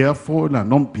fearful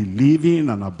and unbelieving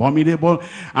and abominable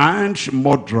and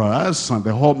murderers and the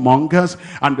whoremongers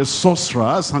and the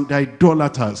sorcerers and the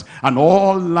idolaters and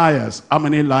all liars. How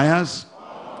many liars?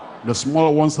 The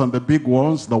small ones and the big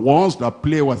ones, the ones that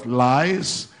play with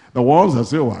lies. The ones that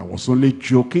say, oh, I was only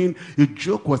joking. You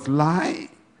joke with lie.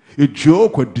 You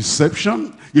joke with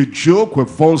deception. You joke with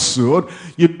falsehood.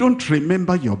 You don't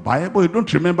remember your Bible. You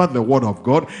don't remember the word of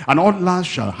God. And all liars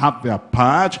shall have their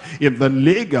part in the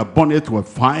lake burneth with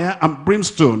fire and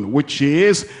brimstone, which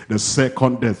is the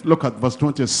second death. Look at verse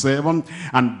 27.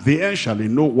 And there shall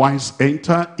in no wise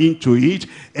enter into it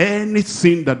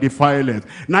anything that defileth,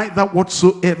 neither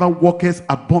whatsoever worketh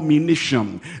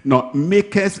abomination, nor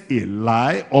maketh a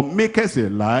lie,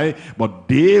 but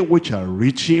they which are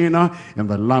written in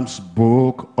the Lamb's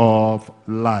book of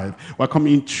life. We're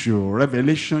coming to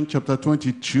Revelation chapter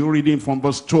 22, reading from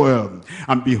verse 12.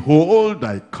 And behold,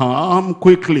 I come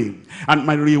quickly, and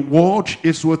my reward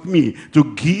is with me,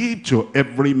 to give to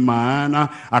every man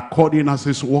according as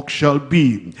his work shall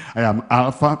be. I am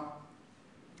Alpha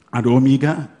and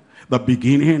Omega, the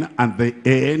beginning and the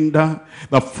end,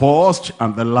 the first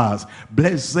and the last.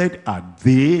 Blessed are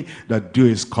they that do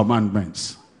his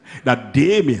commandments, that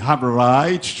they may have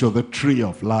right to the tree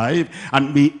of life,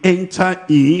 and may enter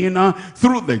in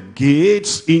through the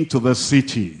gates into the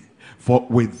city. For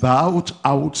without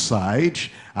outside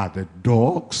are the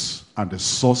dogs, and the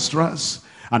sorcerers,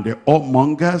 and the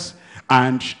whoremongers,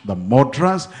 and the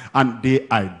murderers, and the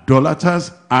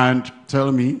idolaters, and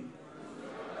tell me,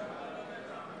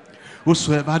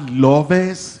 whosoever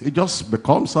loveth, it just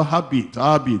becomes a habit.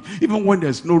 Even when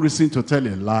there's no reason to tell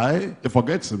a lie, he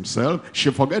forgets himself, she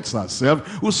forgets herself.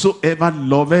 Whosoever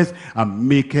loveth and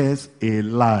maketh a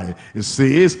lie, it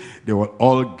says they will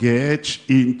all get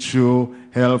into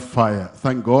hellfire.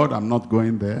 Thank God I'm not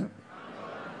going there.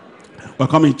 We're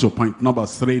coming to point number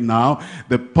 3 now.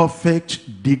 The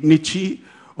perfect dignity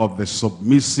of the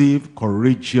submissive,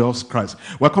 courageous Christ.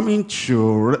 We're coming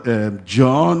to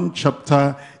John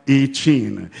chapter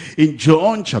 18. In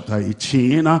John chapter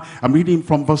 18, I'm reading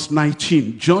from verse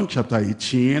 19. John chapter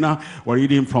 18, we're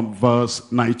reading from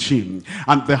verse 19.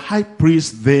 And the high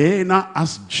priest then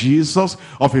asked Jesus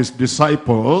of his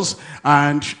disciples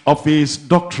and of his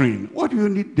doctrine. What do you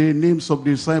need the names of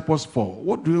the disciples for?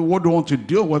 What do you want to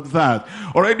do with that?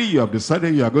 Already you have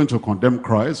decided you are going to condemn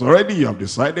Christ. Already you have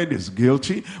decided he's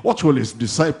guilty. What will his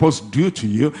disciples do to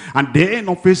you? And then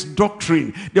of his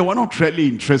doctrine. They were not really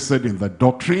interested in the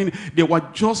doctrine. They were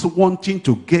just wanting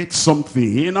to get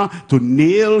something to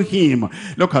nail him.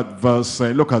 Look at verse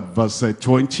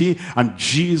 20. And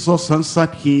Jesus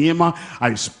answered him,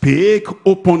 I spake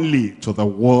openly to the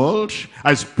world.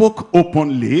 I spoke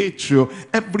openly to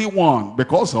everyone,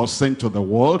 because I was sent to the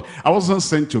world. I wasn't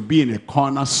sent to be in a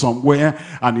corner somewhere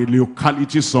and in a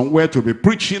locality somewhere to be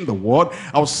preaching the word.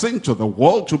 I was sent to the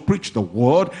world to preach the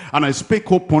word, and I spake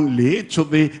openly to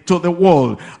the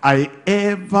world. I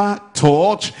ever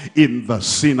taught in the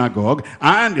synagogue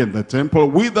and in the temple,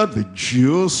 whither the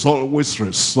Jews always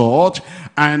resort,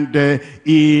 and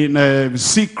in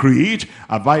secret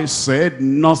have I said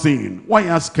nothing. Why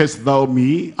askest thou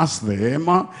me? Ask them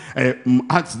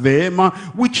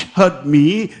which heard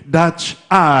me, that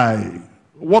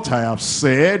what I have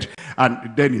said.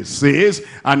 And then it says,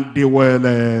 and they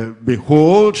will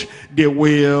behold, they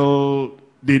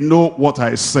know what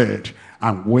I said.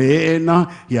 And when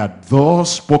he had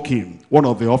thus spoken, one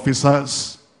of the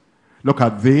officers, look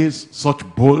at this, such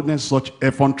boldness, such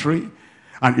effrontery.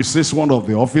 And it says one of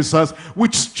the officers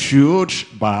which stood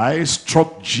by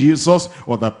struck Jesus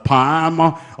with the palm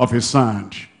of his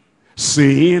hand,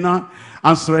 saying,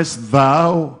 answerest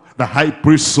thou the high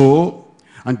priest so?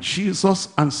 And Jesus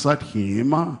answered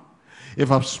him,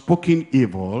 if I've spoken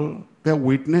evil, bear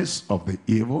witness of the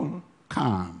evil.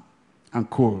 Calm and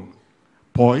cool,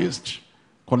 poised,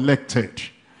 collected.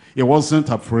 He wasn't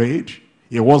afraid.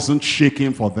 He wasn't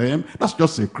shaking for them. That's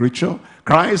just a creature.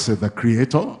 Christ is the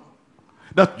creator.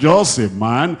 That's just a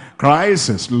man. Christ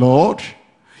is Lord.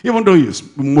 Even though he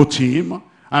smote him,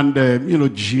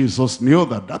 and Jesus knew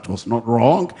that that was not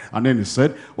wrong. And then he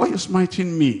said, why are you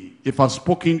smiting me? If I've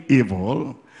spoken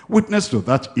evil, witness to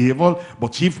that evil.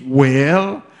 But if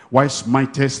well, why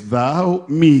smitest thou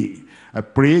me? I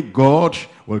pray God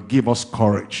will give us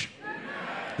courage.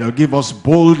 He'll give us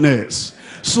boldness,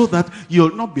 so that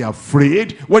you'll not be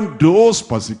afraid when those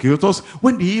persecutors,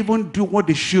 when they even do what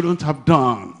they shouldn't have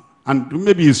done. And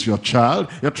maybe it's your child.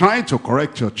 You're trying to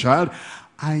correct your child,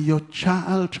 and your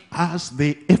child has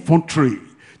the effrontery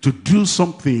to do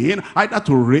something, either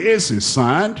to raise his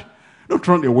hand. Don't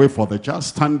run away for the child.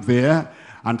 Stand there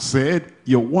and said,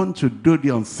 you want to do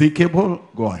the unthinkable?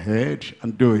 Go ahead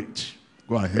and do it.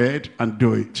 Go ahead and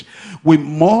do it. We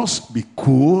must be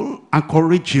cool and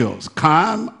courageous,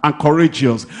 calm and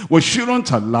courageous. We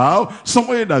shouldn't allow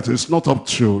somebody that is not up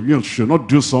to, should not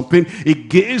do something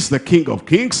against the King of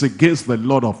Kings, against the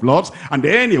Lord of Lords, and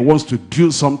then he wants to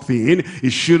do something he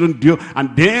shouldn't do,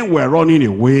 and then we're running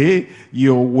away.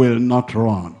 You will not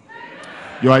run.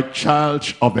 You are a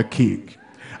child of the King.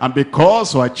 And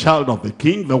because you are a child of the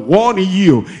King, the one in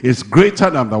you is greater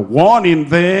than the one in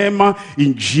them,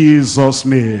 in Jesus'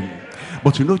 name.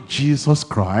 But Jesus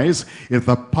Christ is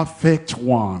the perfect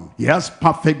one. He has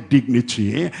perfect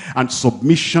dignity and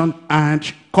submission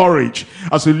and courage.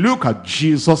 As we look at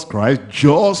Jesus Christ,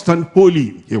 just and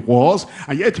holy he was,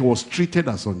 and yet he was treated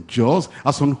as unjust,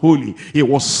 as unholy. He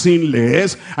was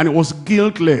sinless and he was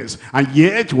guiltless, and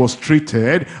yet he was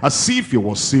treated as if he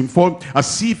was sinful,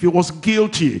 as if he was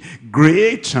guilty.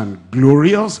 Great and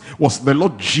glorious was the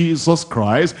Lord Jesus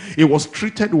Christ. He was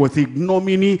treated with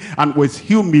ignominy and with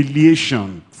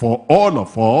humiliation for all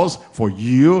of us, for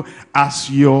you, as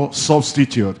your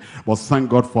substitute. But thank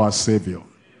God for our Savior.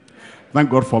 Thank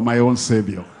God for my own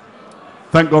Savior.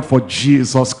 Thank God for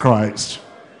Jesus Christ.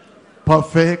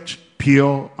 Perfect,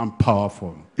 pure, and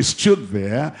powerful. It stood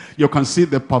there. You can see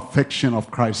the perfection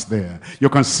of Christ there. You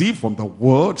can see from the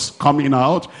words coming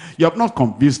out, you have not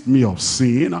convinced me of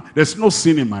sin. There's no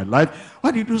sin in my life.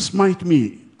 Why did you smite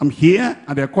me? I'm here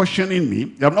and they're questioning me.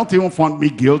 They have not even found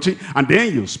me guilty. And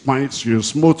then you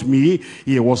smote me.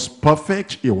 He was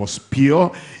perfect. He was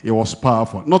pure. He was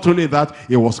powerful. Not only that,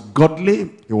 he was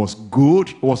godly. He was good.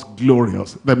 He was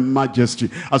glorious. The majesty.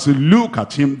 As you look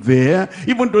at him there,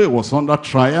 even though he was under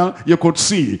trial, you could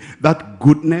see that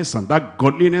goodness and that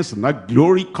godliness and that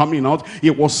glory coming out. He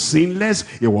was sinless.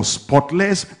 He was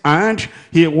spotless. And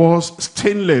he was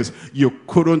stainless. You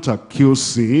couldn't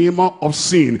accuse him of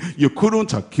sin. You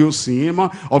couldn't accuse him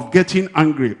of getting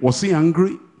angry. Was he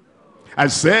angry? I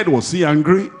said, was he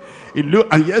angry?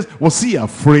 And yes, was he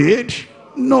afraid?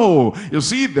 No. You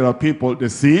see, there are people, they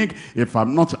think, if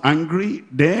I'm not angry,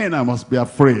 then I must be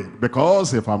afraid.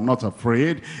 Because if I'm not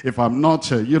afraid, if I'm not,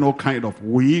 kind of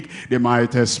weak, they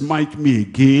might smite me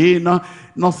again.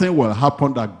 Nothing will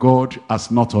happen that God has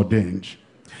not ordained.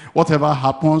 Whatever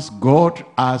happens, God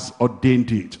has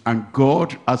ordained it, and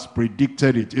God has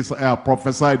predicted it. It's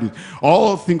prophesied it.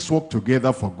 All things work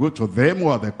together for good to them who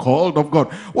are the called of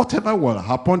God. Whatever will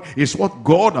happen is what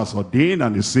God has ordained,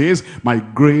 and he says, my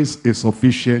grace is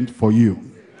sufficient for you.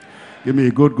 Give me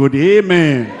a good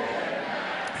amen.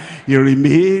 He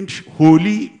remained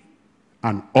holy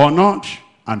and honored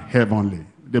and heavenly.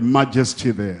 The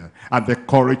majesty there and the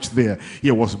courage there.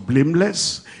 He was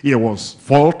blameless, he was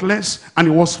faultless, and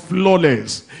he was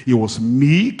flawless. He was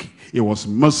meek, he was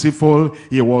merciful,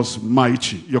 he was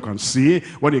mighty. You can see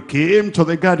when he came to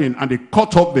the garden and they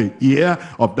cut off the ear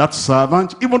of that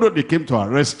servant, even though they came to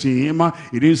arrest him,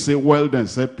 he didn't say, well then,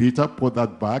 said Peter, put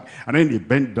that back. And then he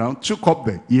bent down, took up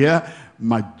the ear.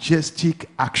 Majestic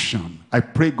action. I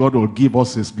pray God will give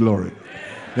us his glory.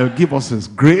 He'll give us his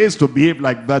grace to behave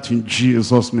like that in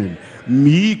Jesus' name.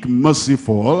 Meek,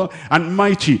 merciful, and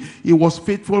mighty. He was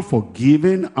faithful,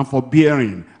 forgiving, and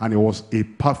forbearing. And he was a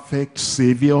perfect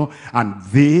Savior. And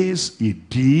this he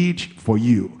did for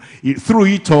you. Through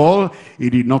it all,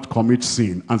 he did not commit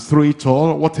sin. And through it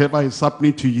all, whatever is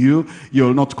happening to you,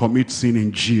 you'll not commit sin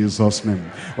in Jesus' name.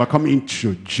 We're coming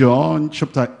to John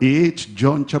chapter 8.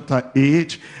 John chapter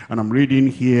 8. And I'm reading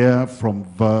here from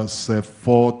verse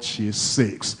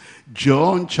 46.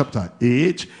 John chapter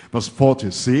 8, verse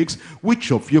 46. Which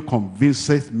of you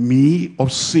convinceth me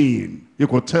of sin? You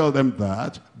could tell them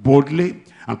that boldly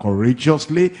and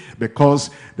courageously, because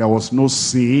there was no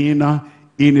sin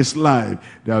in his life.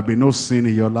 There will be no sin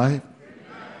in your life.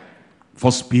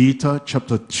 First Peter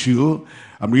chapter 2.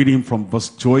 I'm reading from verse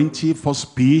 20,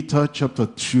 First Peter chapter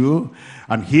 2.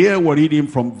 And here we're reading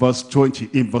from verse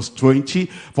 20. In verse 20,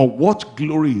 for what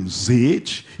glory is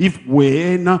it, if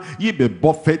when ye be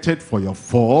buffeted for your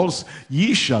faults,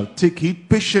 ye shall take it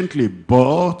patiently,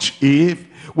 but if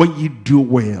when ye do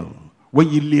well, when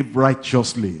you live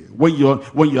righteously, when you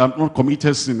have not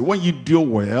committed sin, when you do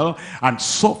well and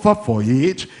suffer for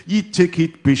it, ye take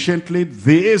it patiently.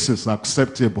 This is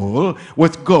acceptable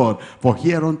with God. For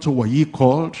hereunto were ye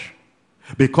called,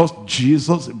 because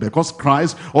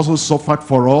Christ also suffered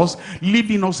for us,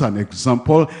 leaving us an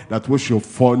example that we should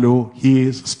follow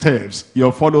his steps.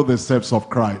 You'll follow the steps of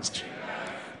Christ.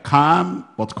 Calm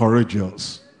but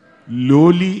courageous,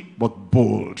 lowly but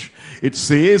bold. It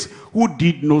says, who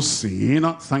did no sin,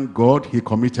 thank God he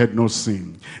committed no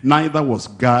sin. Neither was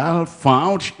guile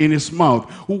found in his mouth.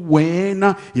 Who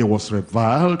when he was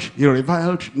reviled, he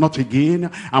reviled not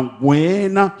again. And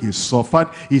when he suffered,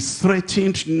 he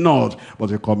threatened not, but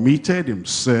he committed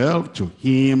himself to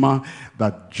him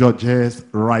that judgeth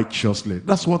righteously.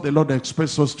 That's what the Lord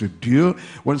expects us to do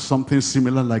when something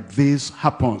similar like this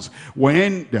happens.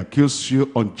 When they accuse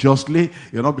you unjustly,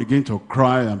 you not begin to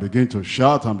cry and begin to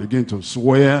shout and begin to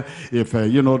swear. If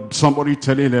somebody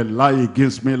telling a lie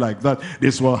against me like that,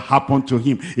 this will happen to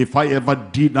him. If I ever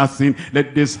did nothing,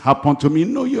 let this happen to me.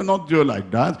 No, you're not doing like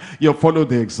that. You follow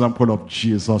the example of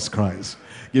Jesus Christ.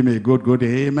 Give me a good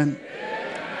amen.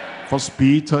 First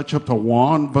Peter chapter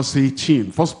 1 verse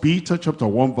 18. First Peter chapter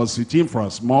 1 verse 18. For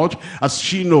as much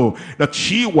as ye know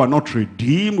that ye were not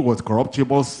redeemed with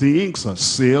corruptible things as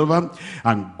silver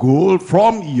and gold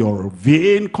from your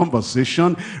vain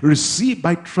conversation received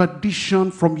by tradition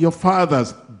from your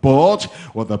fathers, but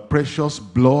with the precious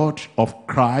blood of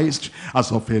Christ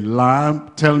as of a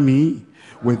lamb, tell me,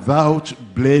 without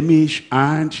blemish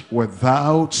and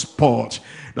without spot.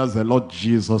 That's the Lord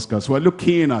Jesus Christ. We're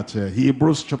looking at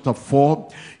Hebrews chapter 4.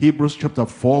 Hebrews chapter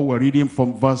 4, we're reading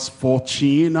from verse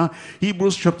 14.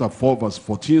 Hebrews chapter 4, verse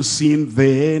 14. Seeing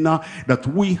then that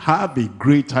we have a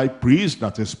great high priest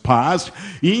that is passed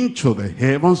into the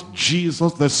heavens,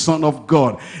 Jesus the Son of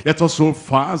God. Let us hold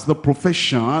fast the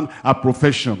profession, our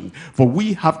profession. For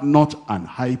we have not an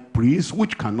high priest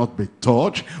which cannot be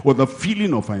touched with the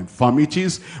feeling of our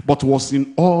infirmities, but was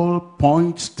in all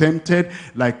points tempted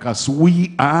like as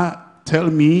we are. Tell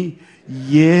me,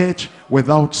 yet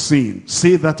without sin.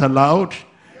 Say that aloud.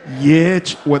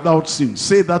 Yet without sin.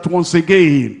 Say that once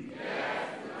again.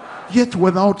 Yet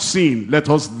without sin. Let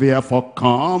us therefore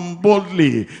come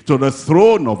boldly to the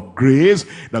throne of grace,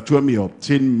 that we may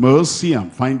obtain mercy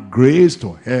and find grace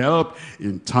to help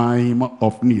in time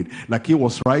of need. Like he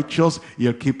was righteous,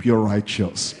 he'll keep you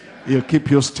righteous. He'll keep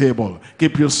you stable,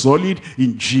 keep you solid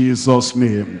in Jesus'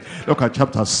 name. Look at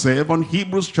chapter 7,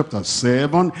 Hebrews chapter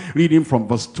 7, reading from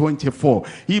verse 24.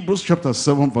 Hebrews chapter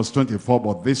 7, verse 24.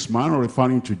 But this man,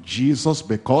 referring to Jesus,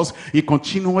 because he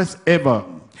continueth ever,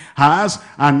 has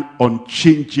an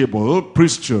unchangeable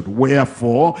priesthood,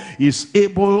 wherefore is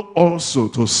able also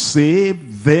to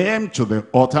save them to the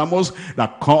uttermost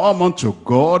that come unto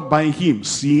God by him,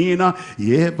 seeing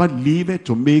he ever liveth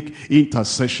to make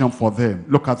intercession for them.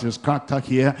 Look at his character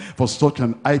here. For such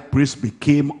an high priest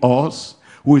became us,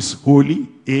 who is holy,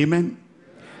 amen,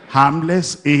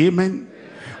 harmless, amen,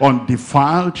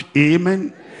 undefiled,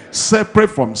 amen, separate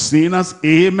from sinners,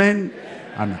 amen,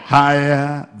 and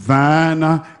higher than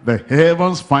the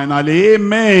heavens, finally,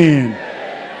 amen.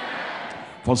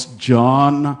 First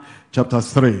John chapter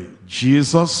 3.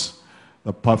 Jesus,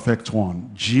 the perfect one.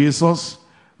 Jesus,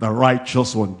 the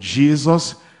righteous one.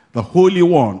 Jesus, the holy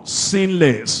one,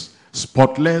 sinless,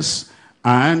 spotless,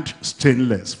 and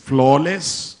stainless,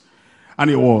 flawless, and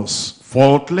he was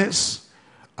faultless,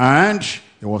 and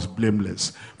he was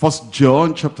blameless. First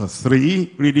John chapter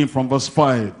 3, reading from verse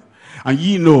 5. And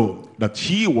ye know that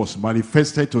he was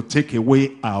manifested to take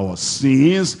away our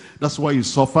sins. That's why he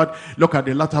suffered. Look at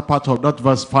the latter part of that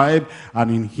verse 5.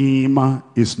 And in him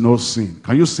is no sin.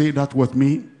 Can you say that with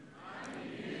me?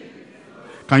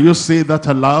 Can you say that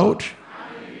aloud?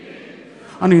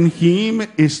 And in him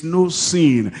is no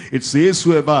sin. It says,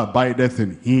 whoever abideth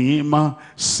in him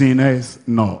sinneth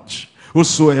not.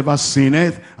 Whosoever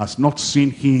sinneth has not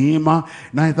seen him,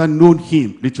 neither known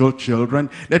him. Little children,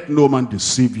 let no man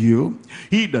deceive you.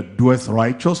 He that doeth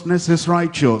righteousness is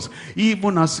righteous,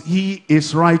 even as he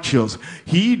is righteous.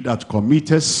 He that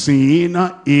committeth sin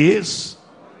is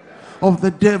of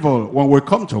the devil. When we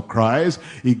come to Christ,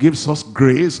 he gives us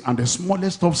grace, and the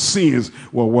smallest of sins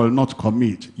we will not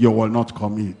commit. You will not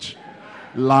commit.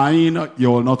 Lying,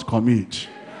 you will not commit.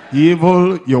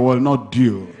 Evil, you will not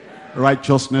do.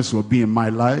 Righteousness will be in my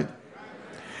life.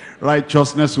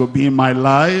 Righteousness will be in my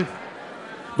life.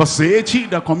 Verse 8, he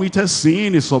that committed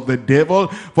sin is of the devil,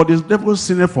 for the devil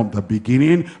sinned from the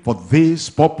beginning. For this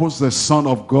purpose the Son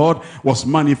of God was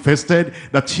manifested,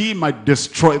 that he might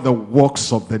destroy the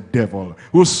works of the devil.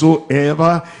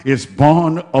 Whosoever is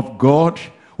born of God,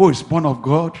 who is born of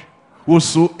God?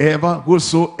 Whosoever,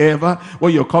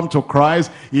 when you come to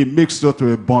Christ, he makes you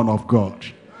to be born of God.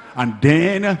 And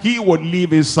then he will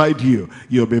live inside you.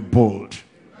 You'll be bold.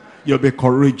 You'll be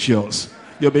courageous.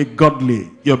 You'll be godly.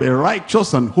 You'll be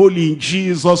righteous and holy in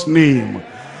Jesus' name.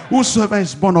 Whosoever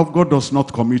is born of God does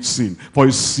not commit sin, for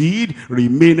his seed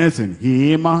remaineth in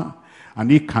him,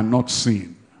 and he cannot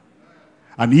sin.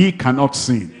 And he cannot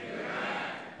sin.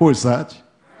 Who is that?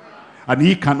 And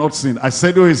he cannot sin. I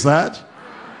said, who is that?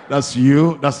 That's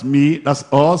you, that's me, that's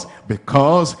us,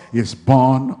 because he's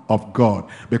born of God.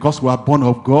 Because we are born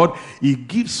of God, he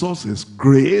gives us his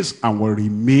grace and will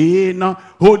remain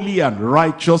holy and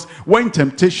righteous. When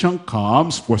temptation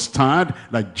comes, we stand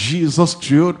like Jesus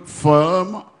stood,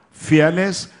 firm,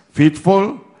 fearless,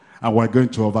 faithful, and we're going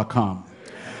to overcome.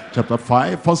 Chapter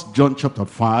 5, 1 John chapter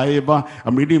 5,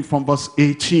 I'm reading from verse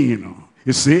 18.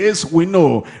 It says, we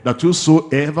know that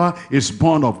whosoever is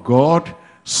born of God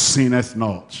sinneth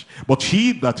not. But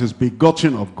he that is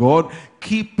begotten of God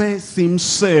keepeth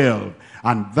himself,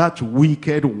 and that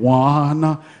wicked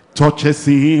one toucheth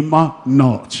him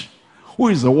not. Who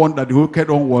is the one that the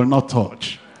wicked one will not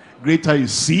touch? Greater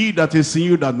is he that is in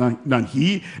you than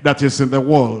he that is in the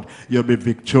world. You'll be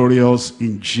victorious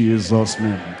in Jesus'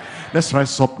 name. Let's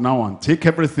rise up now and take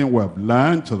everything we have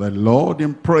learned to the Lord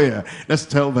in prayer. Let's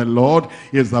tell the Lord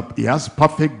is that he has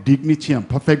perfect dignity and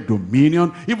perfect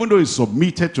dominion. Even though he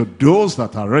submitted to those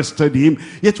that arrested him,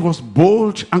 yet was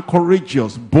bold and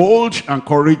courageous. Bold and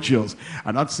courageous.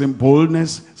 And that same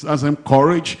boldness, that same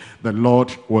courage, the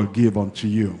Lord will give unto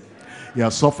you. He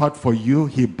has suffered for you.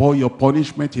 He bore your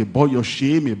punishment. He bore your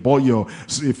shame. He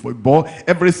bore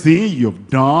everything you've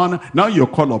done. Now you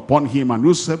call upon him, and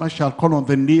whosoever shall call on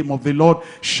the name of the Lord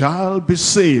shall be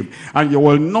saved. And you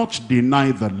will not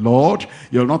deny the Lord.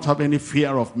 You'll not have any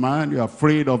fear of man. You're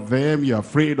afraid of them. You're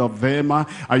afraid of them. And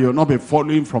you'll not be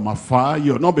following from afar.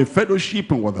 You'll not be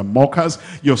fellowshipping with the mockers.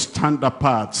 You'll stand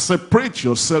apart. Separate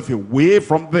yourself away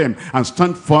from them and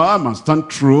stand firm and stand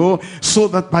true, so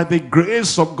that by the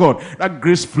grace of God, that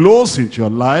grace flows into your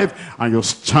life, and you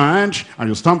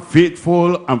stand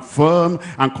faithful and firm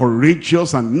and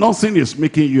courageous, and nothing is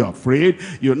making you afraid.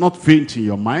 You'll not faint in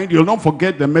your mind. You'll not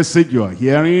forget the message you are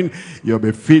hearing. You'll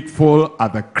be faithful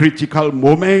at the critical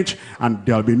moment, and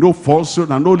there'll be no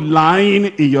falsehood and no lying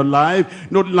in your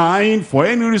life, no lying for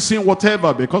any reason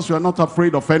whatever, because you're not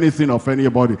afraid of anything, of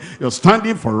anybody. You're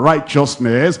standing for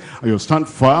righteousness, and you'll stand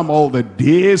firm all the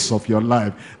days of your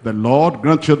life. The Lord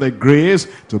grant you the grace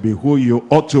to be who you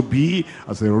ought to be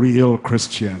as a real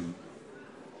Christian.